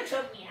said he'll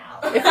choke me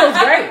out. It feels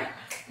great.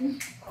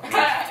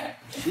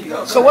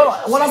 So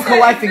what I'm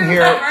collecting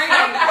here,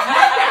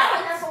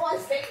 That's one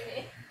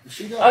statement.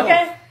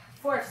 Okay?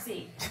 Fourth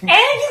C. And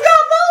you got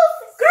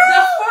both, girl.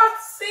 The fourth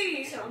C.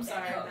 I'm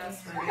sorry,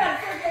 that's funny.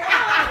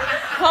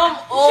 Come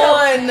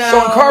on. so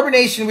in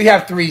carbonation we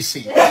have 3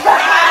 C's. Recently,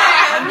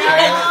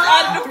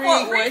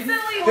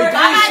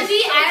 Baba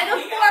G added a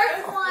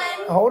fourth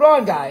one. Hold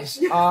on, guys.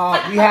 We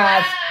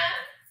have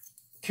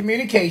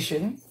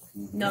communication.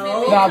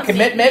 No,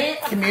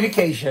 commitment,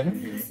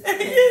 communication,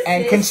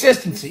 and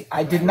consistency.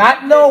 I did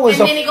not know it was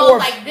And a then it goes fourth.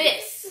 like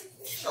this.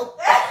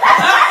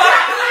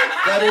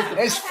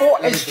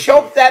 Is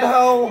choke that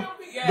hoe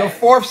the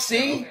 4th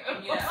C?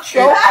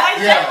 Choke.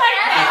 Yeah.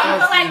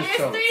 Like this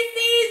 3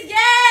 C's. Yeah.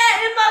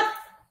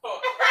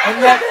 And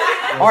that,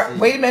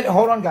 wait a minute,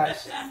 hold on,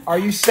 guys. Are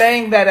you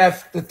saying that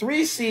if the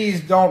 3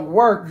 C's don't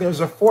work, there's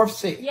a 4th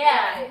C?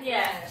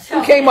 Yeah.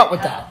 Who came up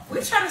with that?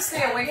 we're trying to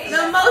stay away from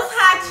The most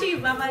hot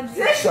cheap, Baba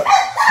G. So,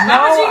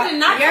 Baba G no, did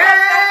not come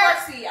up with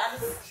that 4C.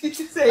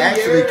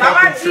 Actually, Baba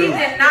Captain G True.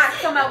 did not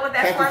come up with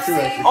that Captain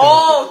 4C. True.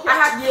 Oh, I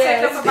have to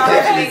take up about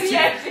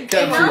Captain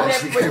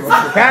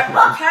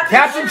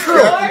Captain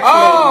True.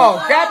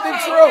 Oh, Captain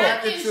True.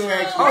 Captain True,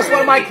 actually. Oh, it's one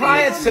of my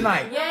clients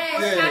tonight.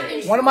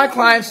 Yes. One of my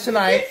clients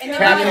tonight,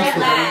 Captain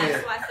True.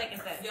 That's why I second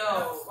that.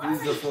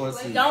 He's the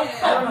 4C. Don't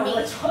quote me.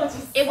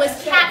 It was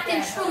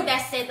Captain True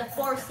that said the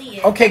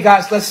 4C. Okay,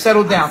 guys, let's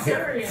settle down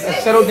here.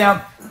 Let's settle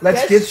down.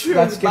 Let's get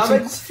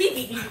some.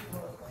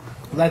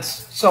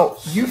 So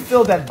you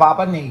feel that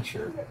Baba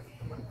Nature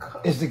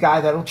is the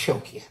guy that'll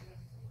choke you,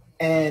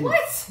 and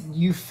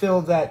you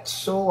feel that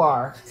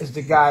Solar is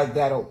the guy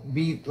that'll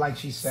be, like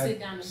she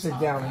said, sit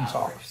down and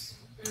talk.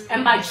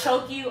 And by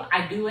choke you,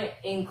 I do it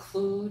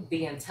include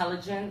the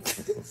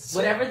intelligence.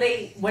 Whatever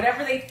they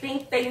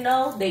think they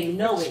know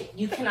it.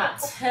 You cannot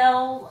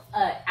tell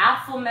an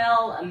alpha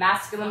male, a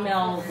masculine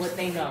male what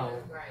they know.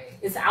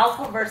 It's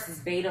alpha versus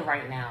beta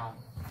right now.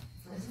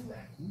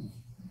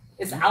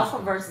 It's alpha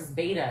versus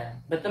beta.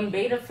 But them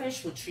beta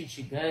fish will treat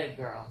you good,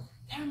 girl.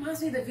 That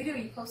reminds me of the video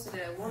you posted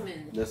of a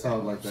woman. That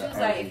sounds like She that. was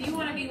like, if you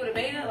want to be with a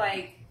beta,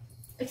 like,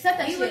 Accept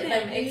that be with shit.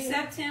 him, Like,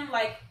 accept him,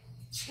 like,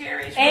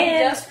 cherish what he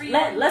And does for you.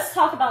 let's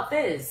talk about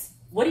this.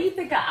 What do you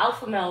think an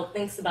alpha male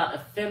thinks about a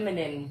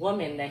feminine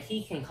woman that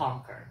he can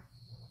conquer?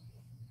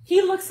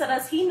 He looks at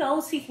us. He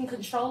knows he can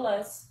control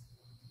us.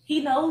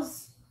 He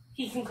knows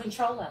he can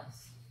control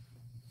us.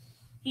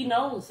 He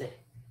knows it.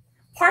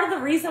 Part of the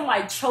reason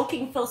why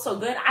choking feels so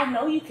good, I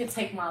know you can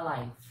take my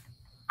life.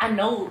 I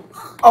know.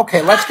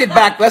 Okay, let's get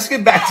back. Let's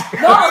get back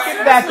on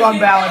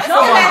balance. Come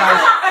on,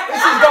 guys.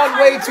 This has gone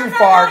way too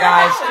far,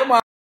 guys. Come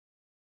on.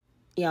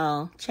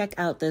 Y'all, check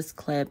out this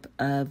clip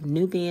of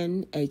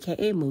Nubian,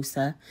 a.k.a.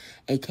 Musa,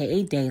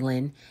 a.k.a.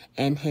 Dalen,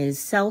 and his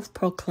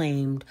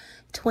self-proclaimed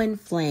twin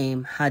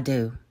flame,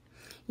 Hadu.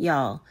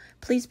 Y'all,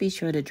 please be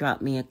sure to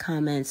drop me a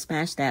comment,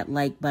 smash that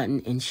like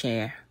button, and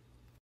share.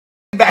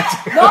 Get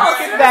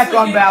back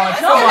on balance.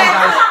 Come on,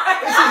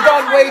 guys. This has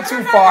gone way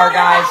too far,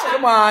 guys.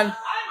 Come on.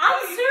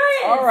 I'm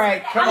serious. All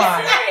right, come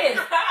on. I'm serious.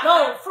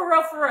 No, for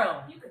real, for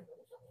real.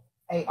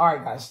 Hey, all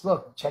right, guys.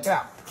 Look, check it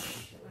out.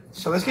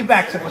 So let's get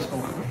back to what's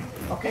going on.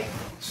 Okay.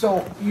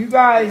 So you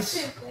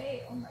guys,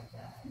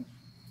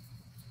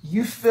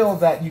 you feel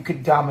that you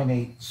could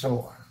dominate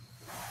Solar,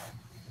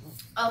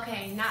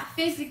 Okay, not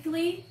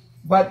physically.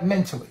 but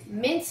mentally.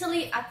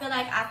 Mentally, I feel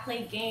like I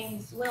play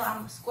games well.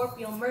 I'm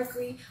Scorpio,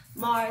 Mercury,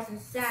 Mars, and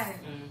Saturn.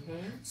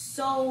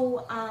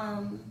 So,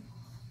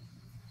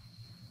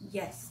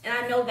 yes. And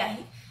I know that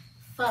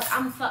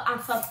I'm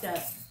fucked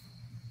up.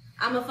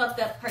 I'm a fucked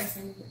up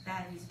person with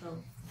batteries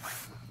both.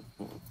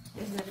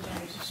 There's another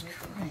battery.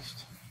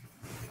 Christ.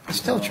 It's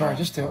still charged.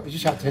 It's still. You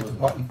just have to hit the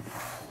button.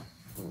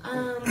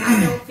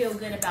 I don't feel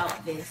good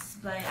about this,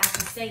 but I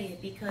can say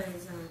it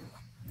because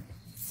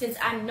since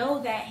I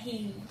know that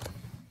he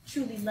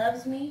truly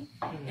loves me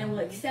and will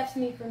accept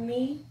me for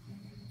me,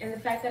 and the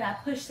fact that I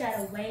push that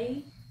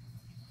away,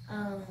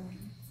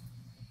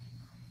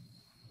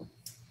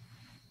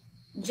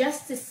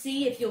 just to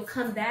see if you'll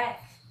come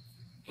back,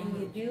 and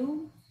you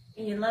do,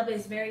 and your love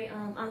is very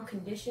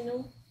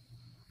unconditional,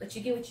 but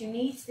you get what you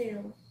need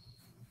still,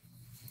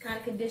 kind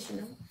of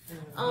conditional.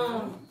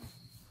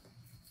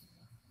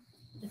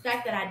 The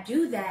fact that I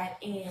do that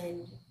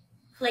and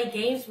play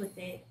games with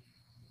it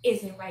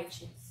isn't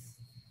righteous.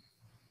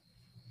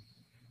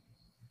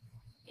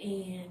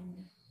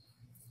 And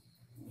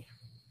yeah,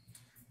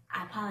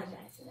 I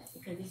apologize for that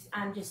because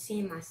I'm just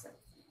seeing myself.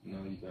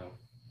 No, you don't.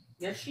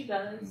 Yes, she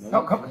does.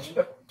 No, come on.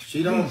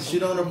 She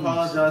don't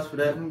apologize for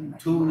that.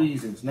 2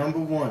 reasons.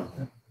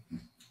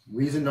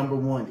 Reason number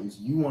one is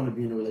you want to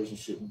be in a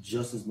relationship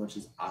just as much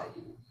as I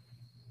do.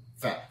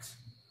 Facts.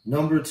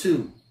 Number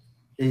 2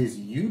 is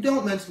you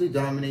don't mentally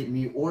dominate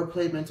me or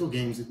play mental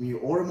games with me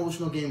or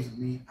emotional games with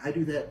me. I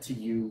do that to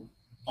you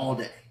all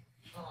day.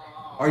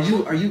 Are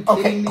you kidding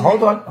Okay, me?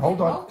 hold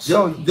on.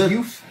 So you go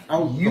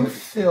ahead.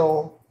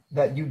 feel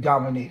that you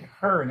dominate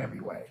her in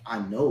every way. I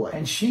know I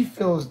And do. she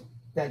feels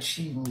that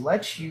she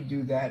lets you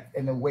do that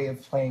in a way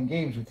of playing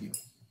games with you.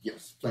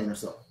 Yes, playing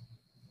herself.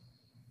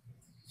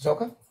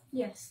 Zoka?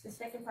 Yes, the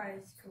second part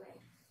is correct.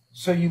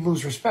 So you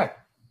lose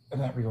respect in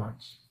that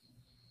regards.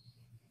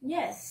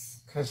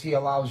 Yes, Because he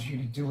allows you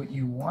to do what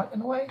you want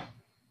in a way?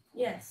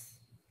 yes.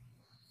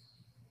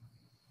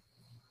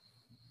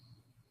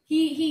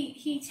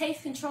 He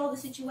takes control of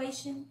the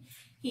situation.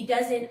 He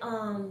doesn't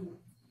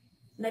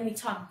let me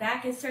talk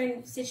back in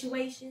certain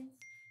situations.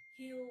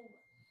 He'll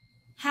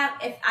have,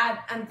 if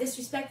I'm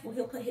disrespectful,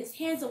 he'll put his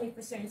hands on me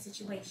for certain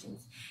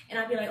situations. And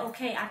I'll be like,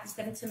 okay, I have to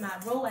step into my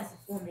role as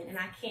a woman and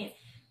I can't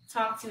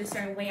talk to a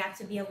certain way. I have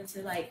to be able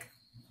to like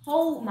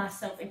hold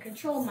myself and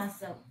control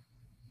myself.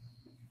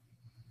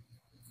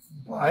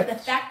 What? The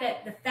fact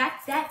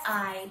that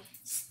I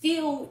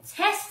still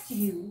test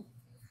you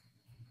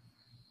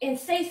and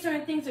say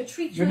certain things or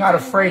treat you You're not a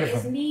certain afraid way of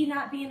is him. me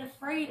not being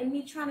afraid and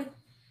me trying to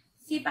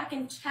see if I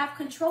can have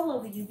control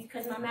over you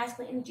because my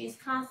masculine energy is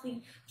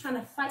constantly trying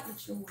to fight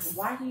with you.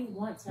 Why do you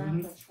want to have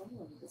control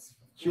over this?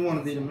 She want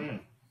to be the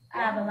man. I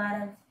have a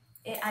lot of,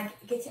 I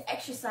get to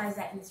exercise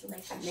that in this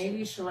relationship. Maybe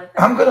you should let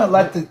that. I'm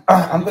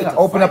gonna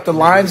open up the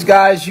lines,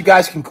 guys. You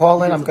guys can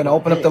call in. I'm gonna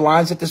open up the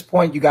lines at this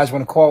point. You guys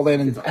want to call in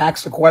and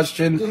ask a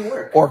question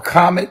or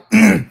comment?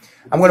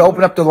 I'm gonna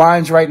open up the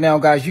lines right now,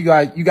 guys. You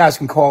guys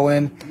can call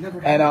in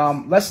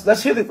and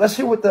let's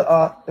hear what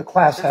the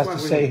class has to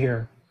say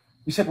here.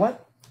 You said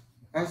what?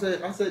 I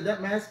said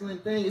that masculine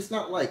thing, it's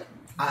not like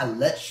I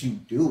let you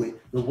do it.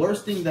 The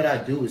worst thing that I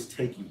do is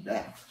take you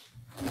back.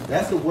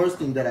 That's the worst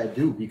thing that I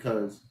do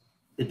because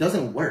it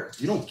doesn't work.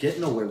 You don't get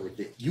nowhere with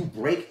it. You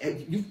break,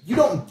 you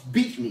don't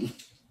beat me.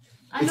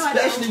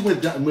 Especially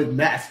with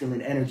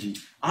masculine energy.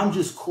 I'm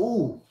just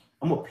cool.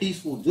 I'm a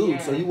peaceful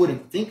dude, so you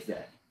wouldn't think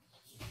that.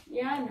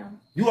 Yeah, I know.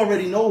 You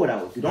already know what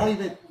I would do. Don't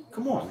even,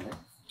 come on, man.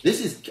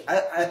 This is,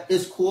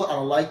 it's cool. I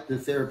like the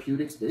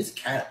therapeutics, but it's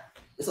cat.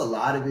 It's a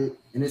lot of it,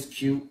 and it's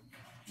cute.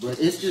 But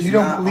it's just You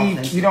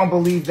don't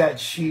believe that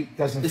she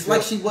doesn't. It's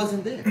like she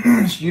wasn't there.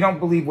 You don't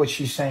believe what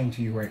she's saying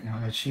to you right now.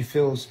 That she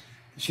feels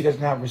she doesn't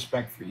have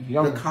respect for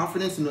you. The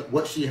confidence in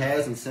what she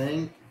has in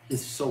saying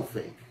is so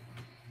fake,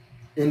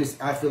 and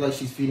I feel like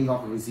she's feeding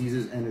off of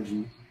Aziz's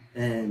energy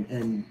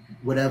and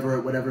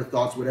whatever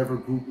thoughts, whatever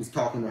group is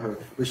talking to her.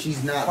 But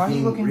she's not. Why are you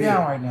being looking real.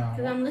 down right now?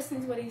 Because I'm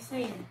listening to what he's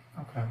saying.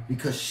 Okay.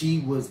 Because she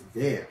was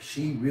there.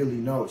 She really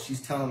knows.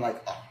 She's telling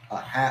like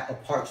a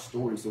part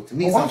story. So to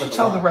me, Well, why don't sounds you like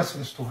tell a lot. the rest of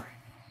the story?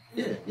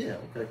 Yeah,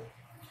 okay.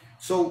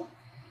 So,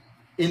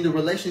 in the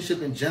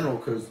relationship in general,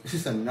 because it's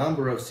just a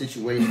number of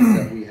situations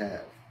that we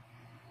have.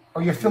 Oh,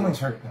 your feelings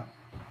hurt though.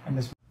 And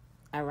this.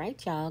 All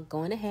right, y'all,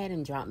 go on ahead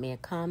and drop me a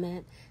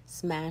comment,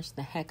 smash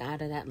the heck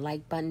out of that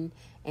like button,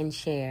 and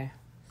share.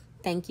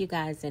 Thank you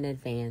guys in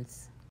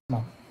advance.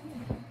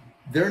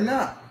 They're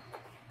not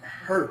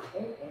hurt.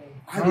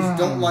 I just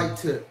don't like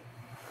to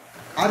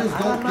I just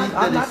don't think that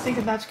I'm not it's.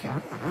 thinking that's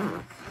cap.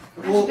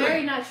 That's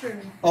very not true.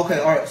 Okay,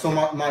 all right. So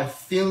my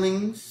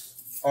feelings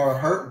are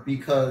hurt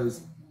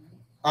because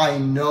I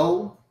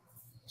know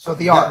So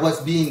they that are.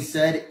 what's being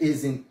said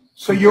isn't.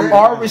 So you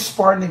are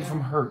responding from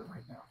hurt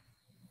right now.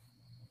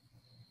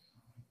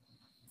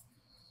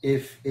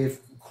 If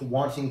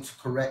wanting to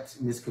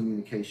correct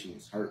miscommunication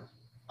is hurt,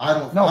 I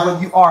don't. No, but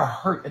you are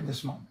hurt in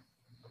this moment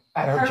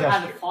at her Hurt by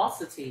gesture. the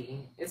falsity.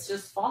 It's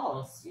just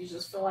false. You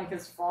just feel like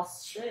it's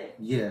false shit.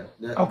 Yeah.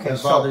 Okay, that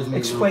so bothers me.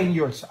 explain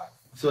your side.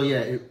 So yeah,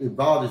 it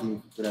bothers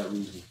me for that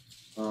reason.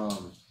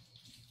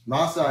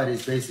 My side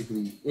is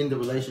basically in the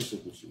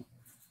relationship with you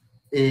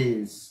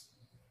is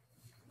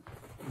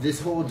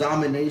this whole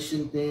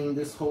domination thing,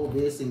 this whole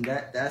this and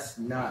that. That's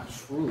not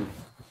true.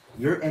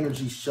 Your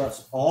energy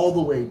shuts all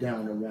the way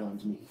down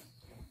around me.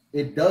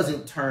 It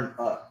doesn't turn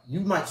up. You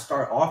might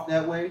start off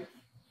that way.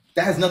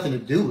 That has nothing to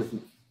do with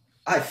me.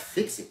 I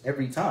fix it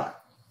every time.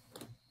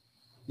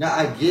 Now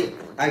I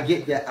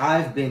get that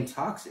I've been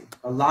toxic.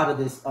 A lot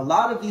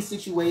of these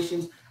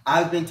situations,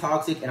 I've been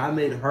toxic and I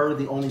made her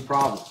the only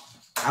problem.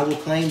 I will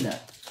claim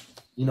that.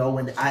 You know,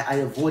 when I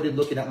avoided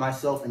looking at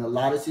myself in a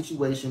lot of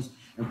situations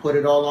and put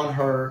it all on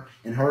her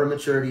and her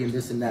immaturity and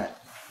this and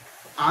that.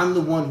 I'm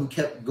the one who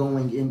kept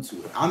going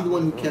into it. I'm the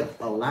one who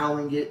kept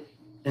allowing it.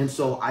 And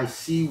so I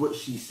see what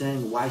she's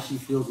saying, why she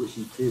feels what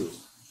she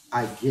feels.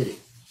 I get it.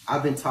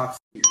 I've been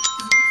toxic.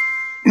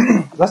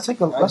 Let's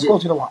go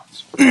to the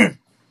lines.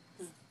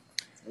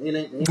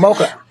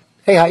 Mocha,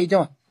 hey, how you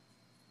doing?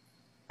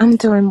 I'm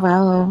doing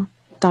well.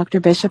 Dr.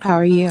 Bishop, how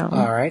are you?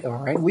 All right.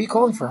 Where are you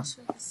calling from?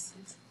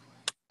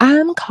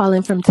 I'm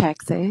calling from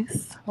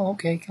Texas. Oh,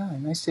 okay,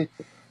 kind. Nice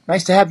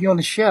to have you on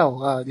the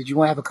show. Did you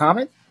want to have a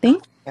comment?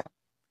 Thank you.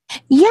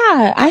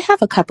 Yeah, I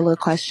have a couple of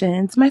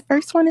questions. My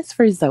first one is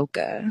for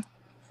Zoka.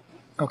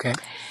 Okay.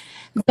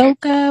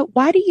 Zoka,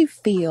 why do you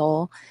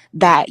feel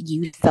that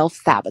you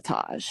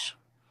self-sabotage?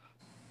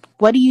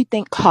 What do you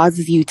think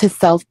causes you to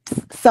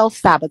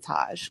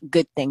self-sabotage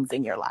good things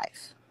in your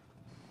life?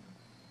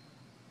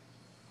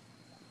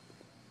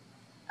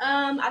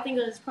 I think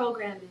it was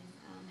programming,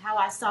 how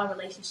I saw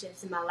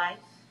relationships in my life,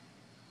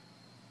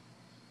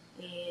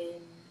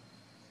 and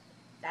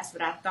that's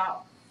what I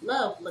thought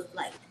love looked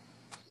like.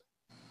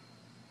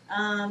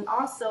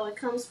 Also, it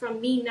comes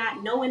from me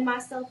not knowing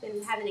myself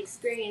and having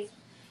experiences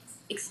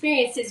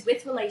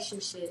with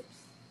relationships.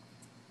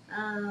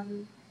 A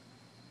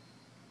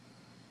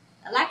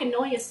lack of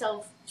knowing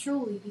yourself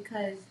truly,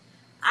 because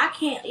I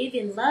can't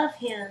even love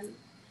him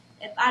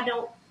if I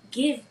don't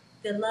give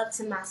the love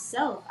to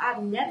myself.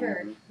 I've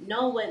never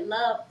known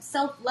what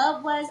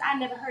self-love was. I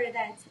never heard of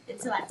that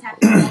until I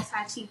tapped into Most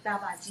High Chief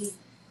Babaji.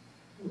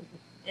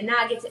 And now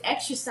I get to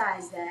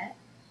exercise that.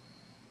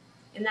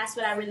 And that's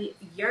what I really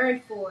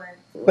yearn for.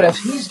 But if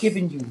he's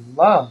giving you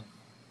love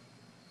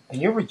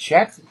and you're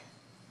rejecting it,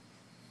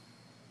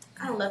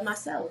 I don't love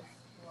myself.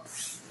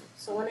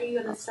 So when are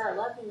you going to start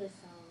loving yourself?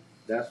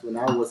 That's when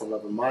I wasn't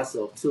loving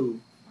myself too.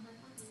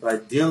 By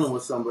dealing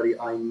with somebody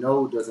I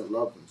know doesn't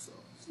love themselves.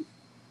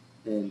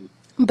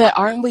 But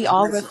aren't we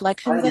all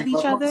reflections of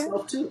each other?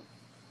 Myself too.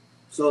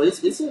 So it's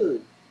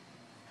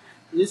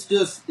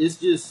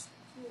just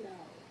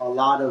a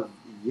lot of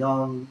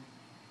young.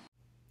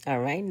 All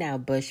right, now,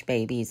 Bush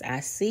babies, I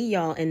see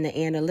y'all in the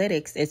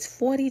analytics. It's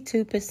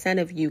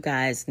 42% of you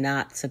guys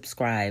not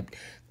subscribed.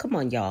 Come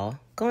on, y'all.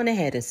 Go on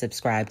ahead and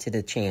subscribe to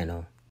the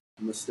channel.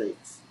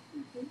 Mistakes,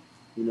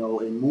 you know,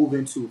 and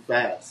moving too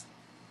fast.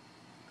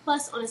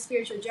 Plus, on a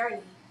spiritual journey.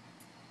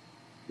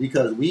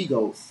 Because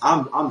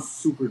I'm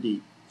super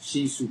deep.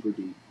 She's super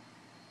deep.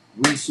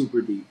 We super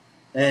deep.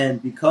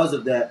 And because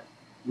of that,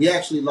 we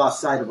actually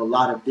lost sight of a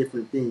lot of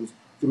different things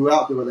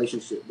throughout the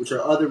relationship, which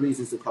are other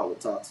reasons to call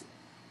it toxic.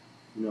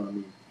 You know what I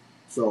mean?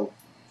 So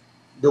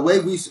the way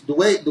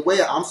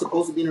I'm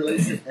supposed to be in a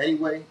relationship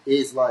anyway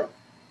is like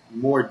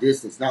more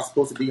distance. Not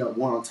supposed to be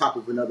one on top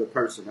of another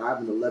person. I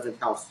have an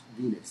 11th house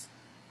Venus.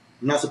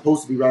 I'm not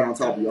supposed to be right on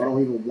top of you. I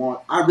really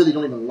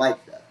don't even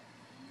like that.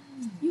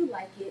 You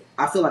like it.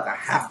 I feel like I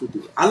have to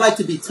do it. I like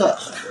to be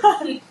touched.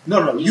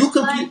 No. You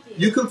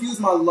confuse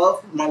my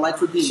like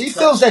for being touched. She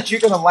feels that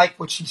you're going to like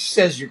what she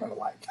says you're going to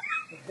like.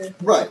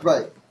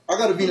 Right. I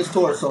got a Venus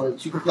Taurus, so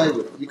you can play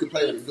with it. You can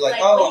play with it. Be like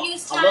when he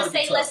was trying to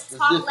say let's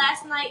talk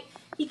last night,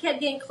 he kept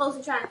getting close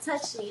and trying to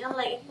touch me. I'm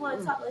like, if you want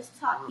to talk, let's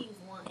talk. He has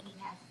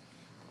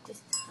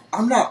just touch.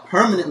 I'm not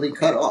permanently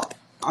cut off.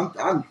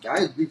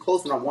 I be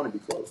close when I want to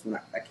be close. When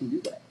I can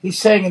do that. He's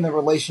saying in the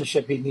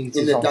relationship he needs.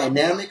 In the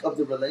dynamic of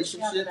the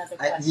relationship,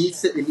 it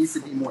needs to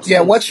be more.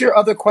 Yeah. What's your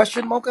other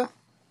question, Mocha?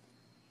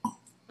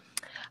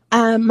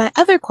 My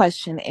other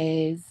question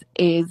is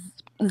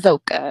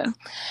Zoka.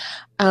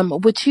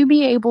 Would you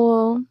be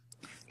able,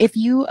 if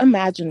you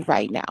imagined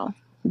right now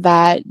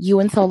that you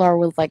and Solar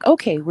was like,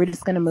 okay, we're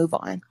just going to move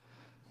on,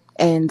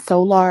 and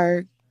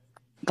Solar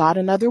got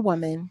another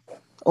woman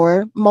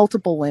or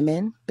multiple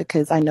women,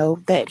 because I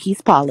know that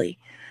he's poly,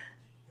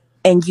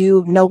 and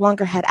you no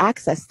longer had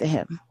access to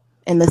him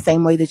in the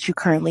same way that you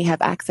currently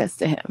have access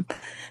to him,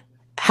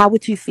 how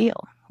would you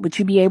feel? Would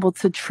you be able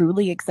to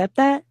truly accept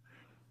that?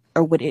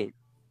 Or would it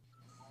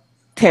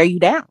tear you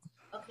down.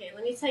 Okay,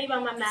 let me tell you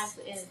about my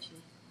masculine energy.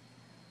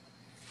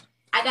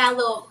 I got a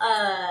little,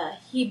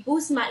 he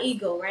boosts my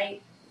ego,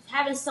 right?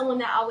 Having someone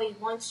that always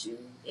wants you,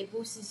 it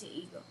boosts your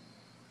ego.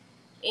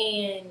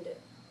 And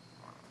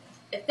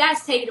if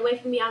that's taken away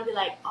from me, I'll be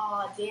like,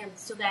 oh, damn,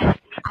 so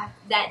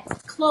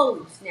that's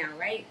closed now,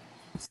 right?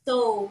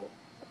 So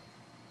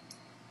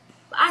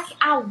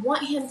I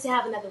want him to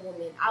have another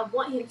woman. I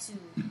want him to,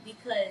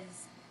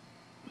 because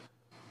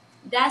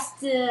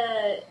that's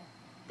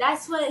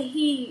what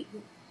he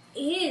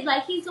is.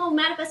 Like, he's gonna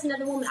manifest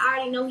another woman. I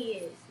already know he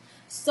is.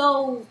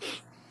 So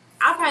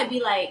I'll probably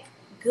be like,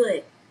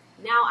 good.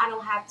 Now I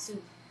don't have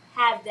to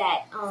have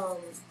that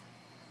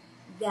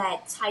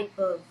type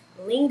of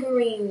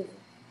lingering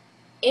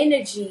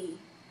energy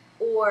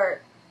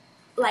or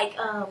like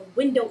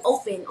window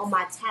open on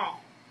my tab.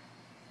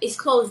 It's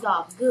closed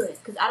off. Good,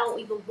 because I don't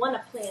even want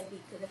a plan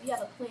B. Because if you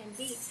have a plan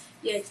B,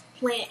 your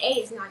plan A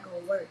is not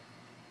gonna work.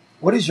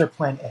 What is your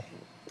plan A?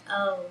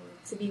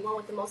 To be one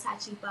with the Most High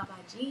Chief Baba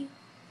G.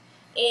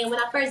 And when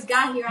I first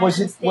got here, Was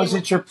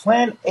it your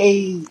plan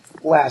A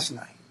last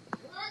night?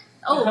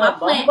 Oh, my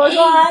plan A.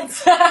 My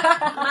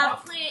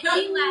plan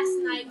A last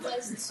night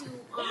was to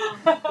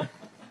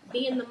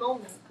be in the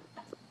moment,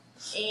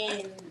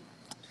 and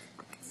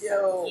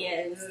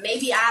yeah,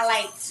 maybe I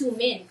like 2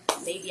 men.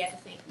 Maybe at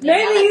the same.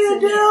 Maybe you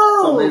do.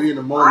 So maybe in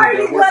the moment. Are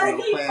you gonna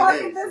keep keep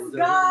fucking this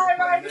guy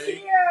right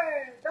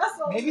here? That's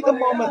what Maybe the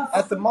moment.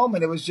 At the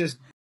moment, it was just.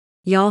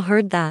 Y'all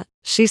heard that?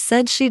 She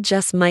said she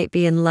just might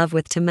be in love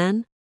with 2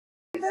 men.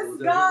 This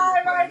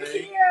guy right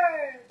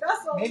here.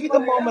 That's what Maybe the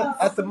moment.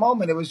 At the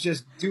moment, it was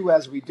just do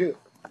as we do.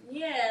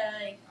 Yeah.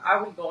 Like,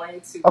 are we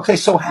going to? Okay,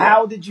 so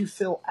how did you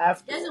feel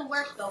after? It doesn't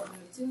work though.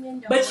 2 men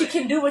don't. But you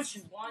can do what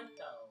you want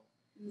though.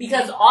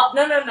 Because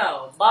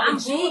no. Baba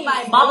G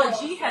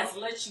has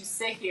let you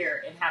sit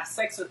here and have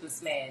sex with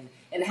this man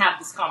and have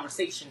this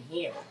conversation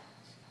here.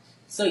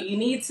 So you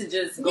need to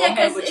just go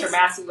ahead with your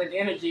masculine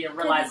energy and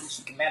realize that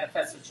you can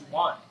manifest what you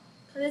want.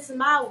 Because it's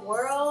my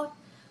world,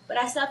 but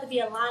I still have to be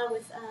aligned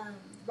with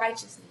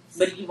righteousness.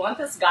 But you want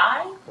this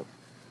guy?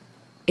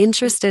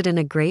 Interested in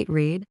a great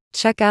read?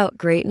 Check out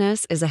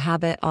Greatness is a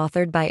Habit,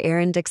 authored by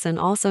Aaron Dixon,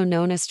 also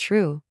known as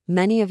True.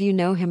 Many of you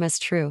know him as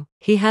True.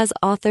 He has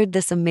authored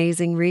this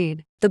amazing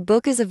read. The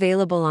book is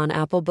available on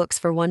Apple Books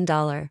for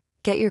 $1.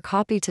 Get your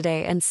copy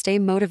today and stay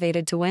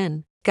motivated to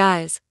win.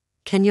 Guys,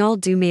 can y'all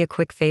do me a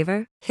quick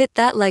favor? Hit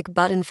that like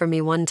button for me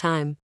one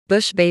time.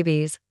 Bush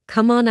babies,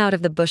 come on out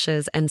of the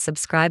bushes and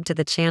subscribe to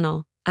the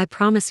channel. I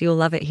promise you'll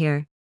love it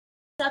here.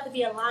 I have to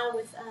be aligned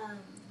with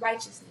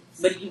righteousness.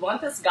 But you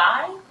want this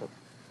guy?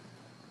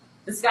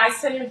 This guy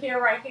sitting here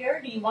right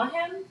here, do you want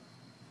him?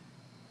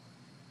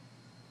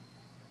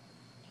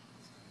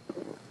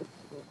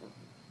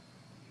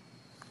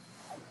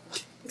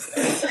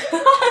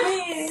 I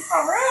mean,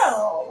 for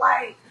real.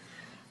 Like,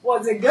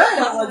 was it good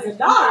or was it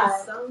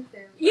not?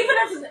 Even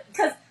if,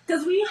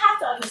 because we have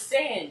to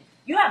understand,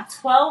 you have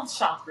 12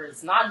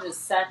 chakras, not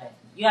just 7.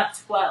 You have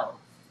 12.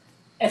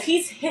 If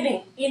he's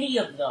hitting any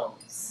of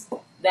those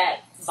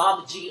that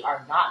Baba G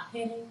are not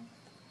hitting,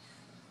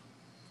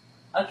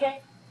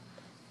 okay?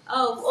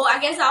 Oh, well, I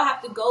guess I'll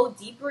have to go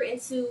deeper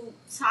into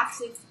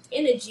toxic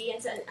energy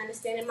and to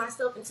understanding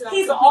myself until I'm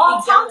completely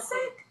all done with toxic?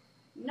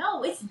 it.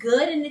 No, it's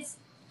good, and it's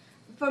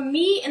for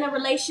me in a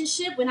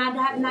relationship when I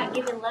have not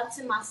given love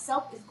to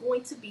myself is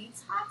going to be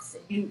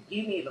toxic. You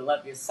need to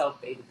love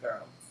yourself, baby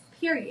girl.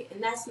 Period,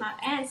 and that's my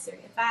answer.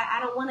 If I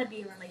don't want to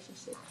be in a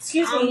relationship,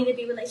 Excuse me, I don't need to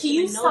be in a relationship. Can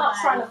you with stop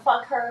nobody. trying to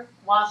fuck her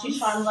while she's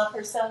trying to love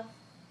herself?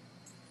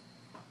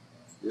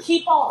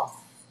 Keep off.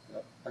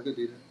 I could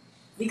do that.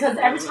 Because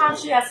every time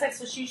she has sex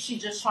with you,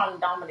 she's just trying to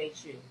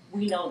dominate you.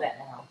 We know that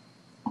now.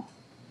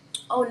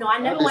 Oh no, I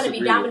never want to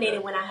be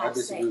dominated when I have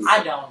sex.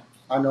 I don't.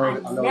 I know. I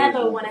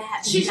never want to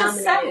have. She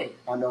just said it.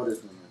 I know this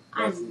woman.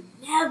 I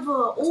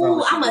never.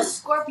 Ooh, I'm a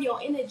Scorpio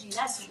energy.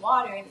 That's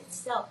water in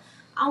itself.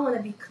 I want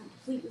to be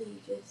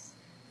completely just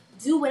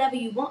do whatever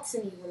you want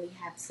to me when we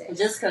have sex.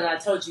 Just because I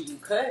told you you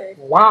could.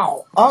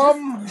 Wow.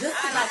 Just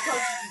because I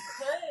told you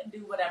could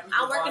do whatever you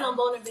want. I'm working on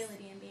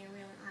vulnerability and being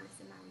real and honest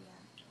in my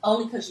reality.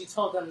 Only because you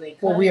told them they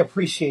could. Well, we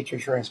appreciate your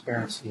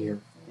transparency here.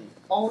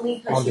 Only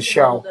because you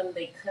told them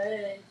they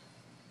could.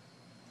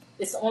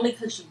 It's only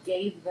because you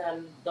gave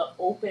them the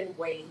open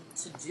way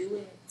to do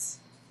it.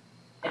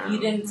 If you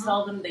didn't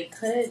tell them they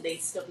could,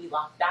 they'd still be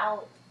locked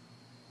out.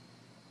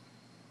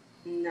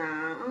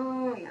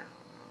 No.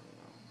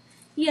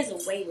 He has a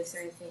way with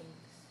certain things.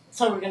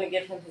 So we're going to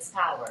give him his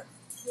power.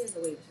 He has a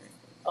way with certain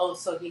things. Oh,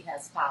 so he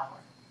has power.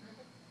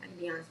 I can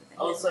be honest with that.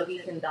 Oh, so he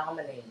can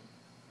dominate.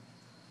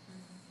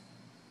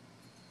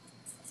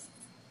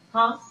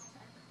 Huh?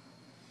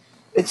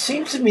 It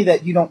seems to me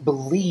that you don't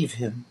believe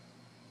him,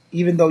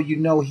 even though you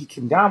know he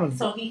can dominate.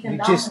 So he can you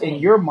dominate. just, in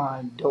your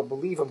mind, don't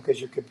believe him because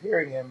you're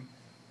comparing him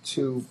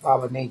to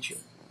Baba Nature.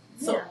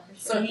 So, yeah,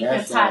 so he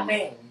can tap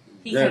in.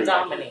 He can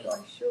dominate. For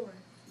sure.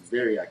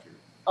 Very accurate.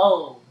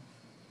 Oh.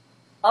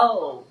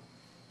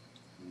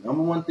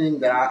 Number one thing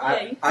that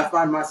I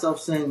find myself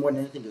saying more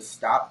than anything is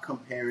stop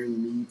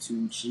comparing me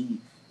to Chief.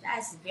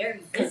 That's very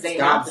Because they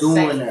Stop not the doing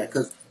same. that.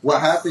 Because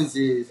what happens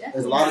is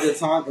a lot of the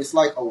time, it's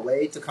like a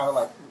way to kind of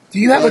like. Do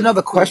you have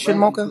another put a question, lane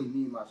Mocha? between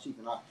me and my sheep,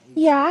 and I hate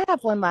Yeah, I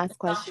have one last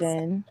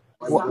question.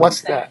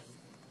 What's that?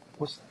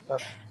 What's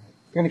that?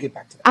 We're gonna get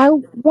back to that. I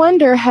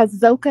wonder, has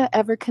Zoka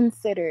ever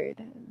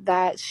considered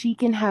that she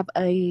can have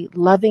a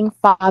loving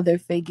father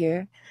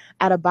figure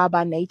at a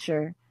Baba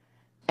Nature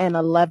and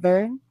a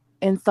lover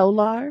in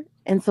Solar,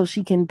 and so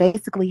she can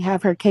basically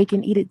have her cake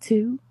and eat it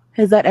too?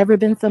 Has that ever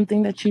been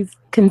something that you've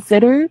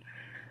considered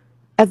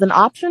as an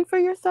option for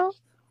yourself?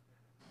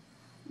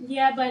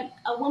 Yeah, but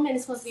a woman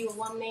is supposed to be with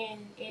one man.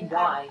 And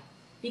Why?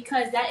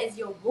 Because that is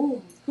your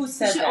womb. Who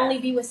said You should that? only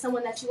be with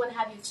someone that you want to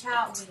have your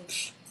child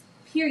with.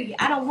 Period.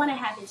 I don't want to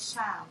have his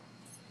child.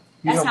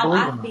 You That's don't how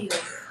believe I in feel.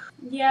 that?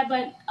 Yeah,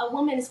 but a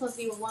woman is supposed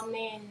to be with one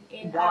man.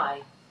 And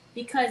Why?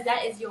 because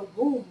that is your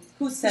womb.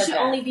 Who You said should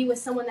that? only be with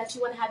someone that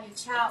you want to have your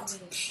child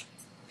with.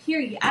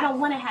 Period. I don't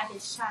want to have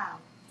his child.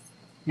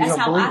 You That's don't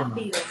how believe I in that?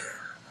 feel.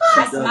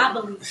 That's my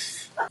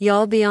belief.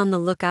 Y'all be on the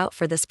lookout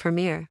for this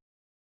premiere.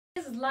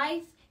 His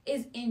life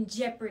is in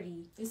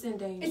jeopardy. It's in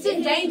danger. It's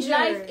in danger. His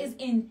life is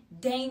in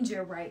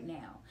danger right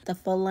now. The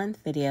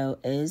full-length video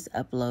is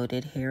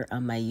uploaded here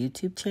on my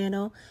YouTube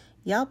channel.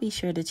 Y'all be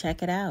sure to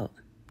check it out.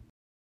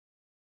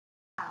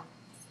 You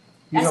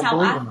That's don't how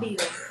believe I in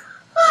that? feel.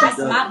 That's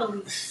my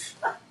belief.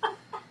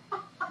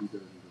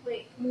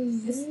 Wait,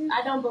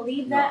 I don't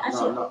believe that. I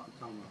should.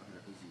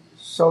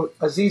 So,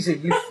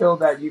 Aziza, you feel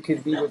that you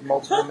can be with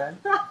multiple men?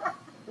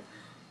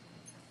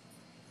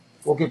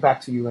 We'll get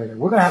back to you later.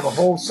 We're gonna have a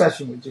whole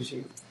session with just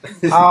you.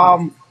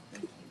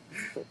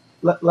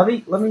 Let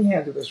me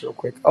handle this real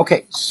quick.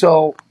 Okay,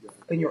 so,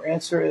 and your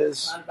answer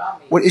is,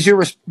 what is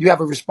your? You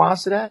have a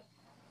response to that?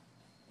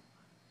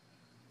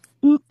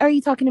 Are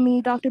you talking to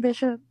me, Dr.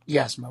 Bishop?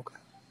 Yes, Mocha.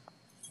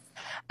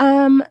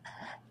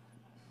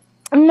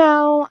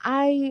 No,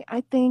 I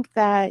think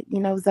that,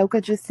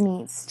 Zoka just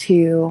needs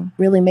to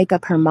really make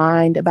up her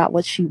mind about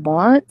what she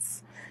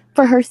wants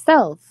for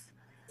herself.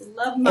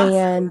 Love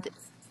myself.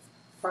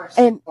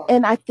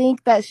 And I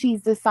think that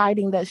she's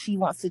deciding that she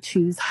wants to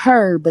choose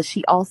her, but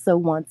she also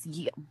wants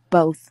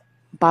both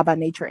Baba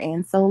Nature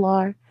and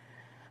Solar.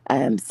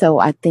 So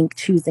I think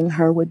choosing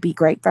her would be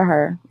great for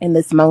her in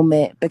this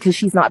moment, because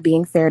she's not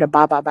being fair to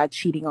Baba by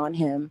cheating on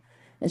him,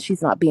 and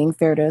she's not being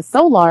fair to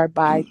Solar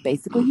by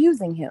basically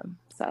using him.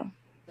 So.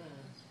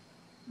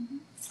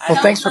 Well,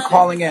 thanks for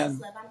calling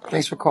in.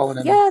 Thanks for calling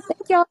in. Yeah,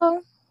 thank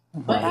y'all.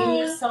 But in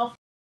yourself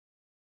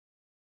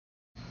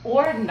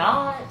or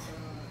not,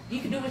 you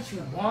can do what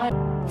you want.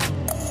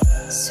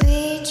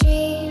 Sweet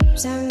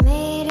dreams are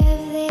made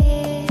of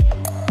this.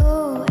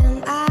 Who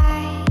am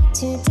I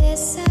to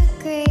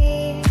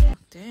disagree?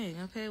 Dang,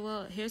 okay,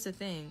 well, here's the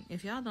thing.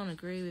 If y'all don't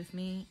agree with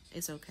me,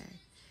 it's okay.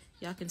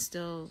 Y'all can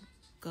still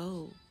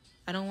go.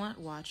 I don't want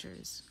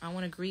watchers. I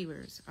want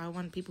agreeers. I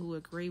want people who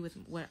agree with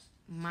what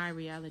my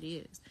reality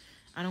is.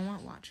 I don't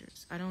want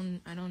watchers. I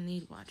don't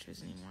need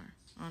watchers anymore.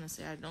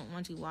 Honestly, I don't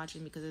want you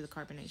watching because of the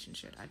carbonation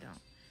shit. I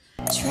don't.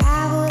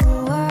 Travel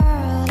the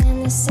world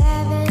in the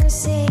 7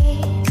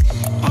 seas.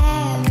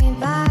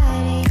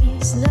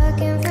 Everybody's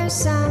looking for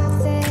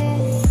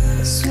something.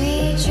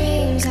 Sweet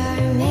dreams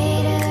are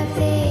made of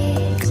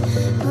these.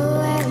 Who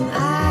am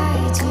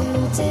I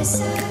to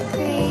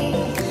disagree?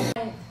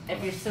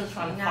 If you're still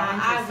trying to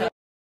find yourself.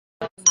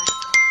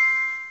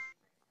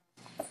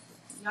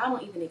 Y'all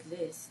don't even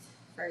exist.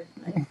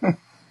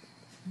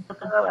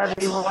 Hello,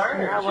 everyone.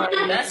 How are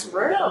you? That's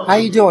real. How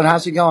you doing?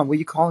 How's it going? Where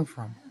you calling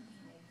from?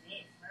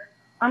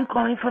 I'm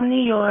calling from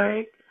New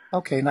York.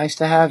 Okay, nice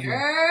to have you.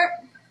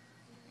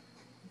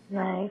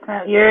 Nice.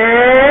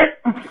 Yeah.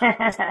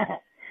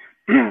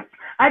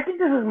 I think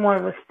this is more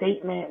of a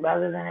statement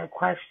rather than a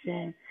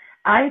question.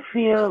 I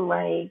feel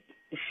like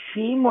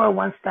she more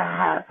wants to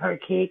have her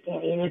cake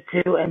and eat it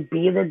too and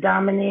be the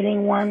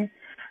dominating one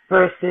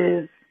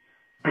versus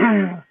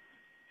how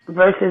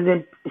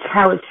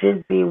it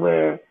should be,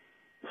 where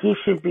he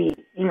should be,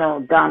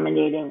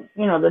 dominating,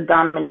 the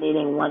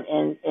dominating one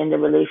in the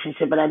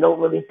relationship. But I don't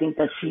really think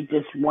that she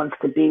just wants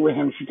to be with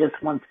him. She just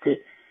wants to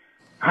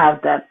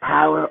have that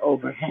power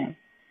over him.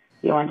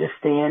 You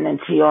understand?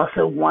 And she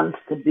also wants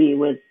to be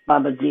with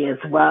Baba G as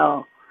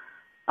well.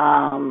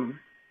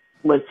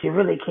 But you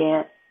really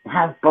can't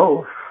have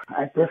both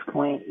at this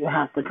point. You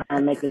have to kind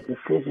of make a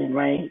decision,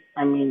 right?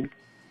 I mean,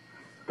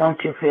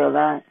 don't you feel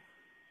that?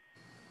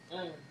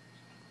 I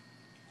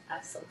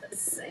have something to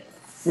say.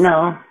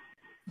 No.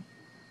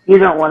 You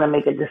don't want to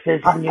make a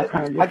decision. You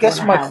kind of just I guess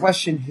want my to have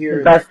question here the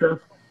is, best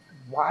of.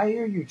 why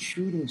are you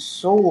treating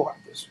Solar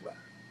this way?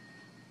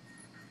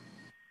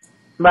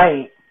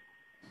 Right.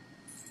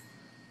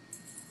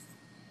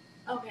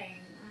 Okay.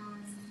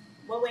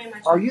 What way am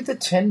I? Are you the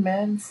Tin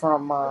Man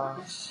from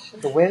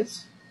The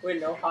Wiz? With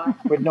no heart.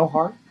 With no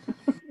heart?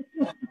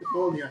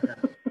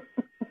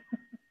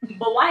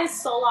 But why is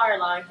Solar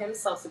allowing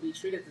himself to be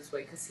treated this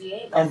way? Because he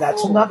ain't. And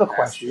that's another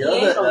question.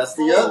 That's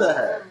the other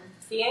half.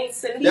 He ain't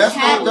sitting. That's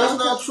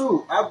not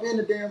true. I've been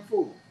a damn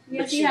fool.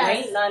 Yes, But you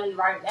ain't none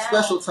right now.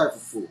 Special type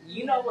of fool.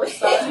 You know what's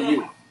To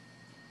you.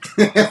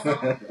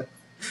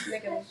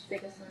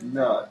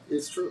 No,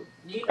 it's true.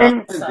 You I know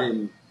haven't something.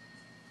 been.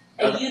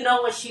 And you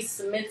know when she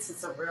submits,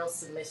 it's a real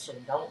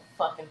submission. Don't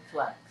fucking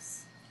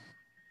flex.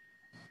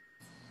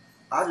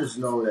 I just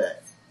know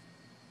that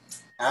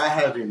I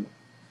haven't.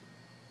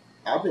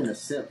 I've been a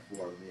simp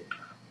for a minute.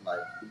 Like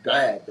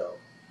bad though.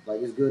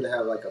 Like it's good to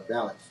have like a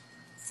balance.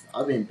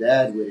 I've been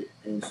bad with it,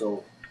 and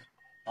so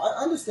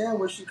I understand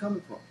where she's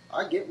coming from.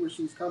 I get where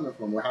she's coming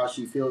from, or how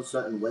she feels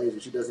certain ways,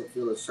 and she doesn't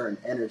feel a certain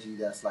energy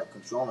that's like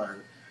controlling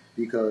her.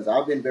 Because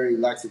I've been very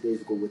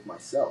lackadaisical with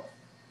myself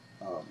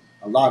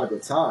a lot of the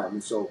time,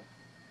 and so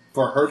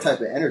for her type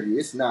of energy,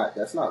 that's not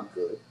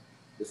good.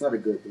 It's not a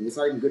good thing. It's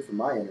not even good for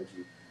my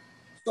energy.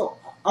 So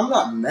I'm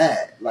not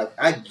mad. Like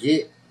I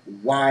get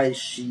why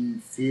she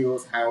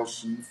feels how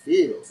she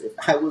feels. If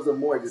I was a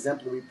more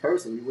exemplary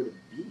person, you wouldn't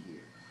be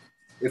here.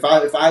 If I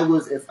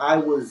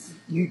was,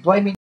 you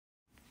blame me.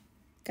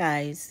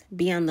 Guys,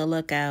 be on the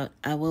lookout.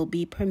 I will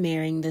be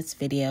premiering this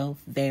video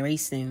very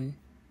soon.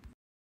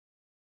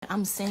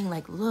 I'm saying,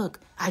 like, look,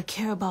 I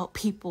care about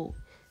people.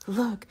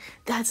 Look,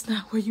 that's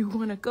not where you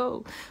want to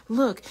go.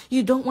 Look,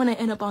 you don't want to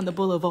end up on the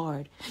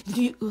boulevard.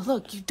 You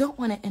don't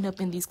want to end up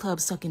in these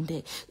clubs sucking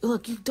dick.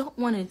 Look, you don't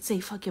want to say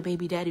fuck your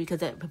baby daddy because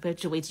that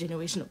perpetuates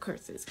generational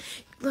curses.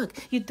 Look,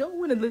 you don't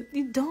want to.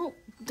 You don't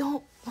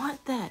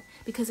want that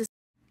because it's.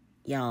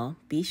 Y'all,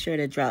 be sure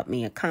to drop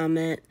me a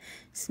comment,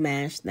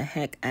 smash the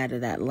heck out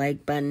of that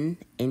like button,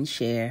 and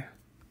share.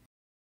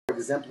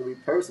 Exemplary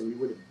person, you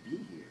wouldn't be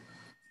here.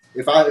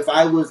 If I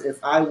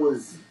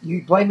was,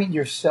 you blaming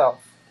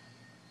yourself.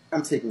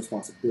 I'm taking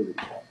responsibility.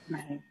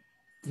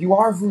 You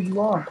are who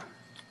you are.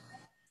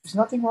 There's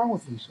nothing wrong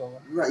with you,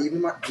 Sola. Right,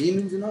 even my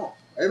demons and all.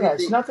 Everything. Yeah,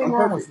 it's nothing I'm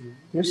wrong perfect. with you.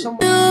 There's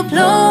someone. You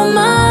blow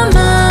my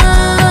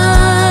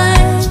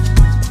mind,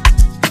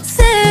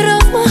 set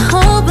off my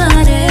whole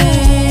body.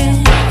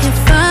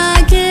 If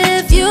I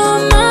give you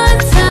my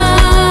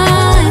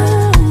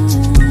time,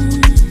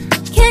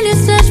 can you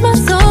snatch my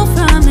soul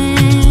from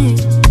me?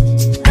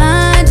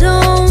 I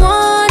don't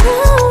wanna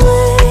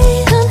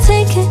wait. Come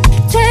take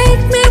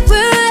me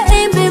where I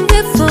ain't been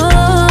before.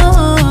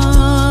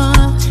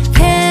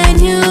 Can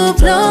you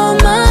blow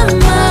my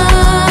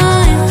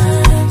mind?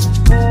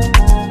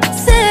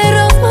 Set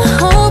off my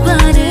whole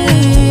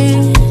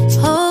body,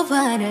 whole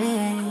body.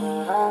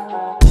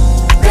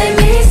 Make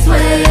me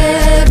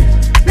sweat,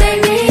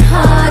 make me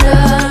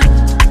harder,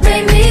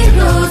 make me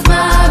lose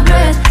my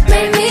breath,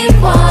 make me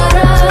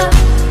water,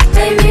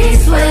 make me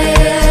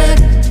sweat,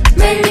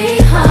 make me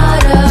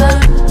harder,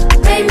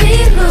 make me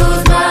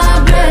lose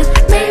my breath,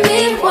 make me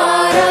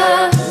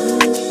water.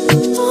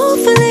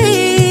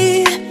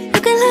 Hopefully,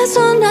 you can last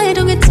all night,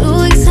 don't get too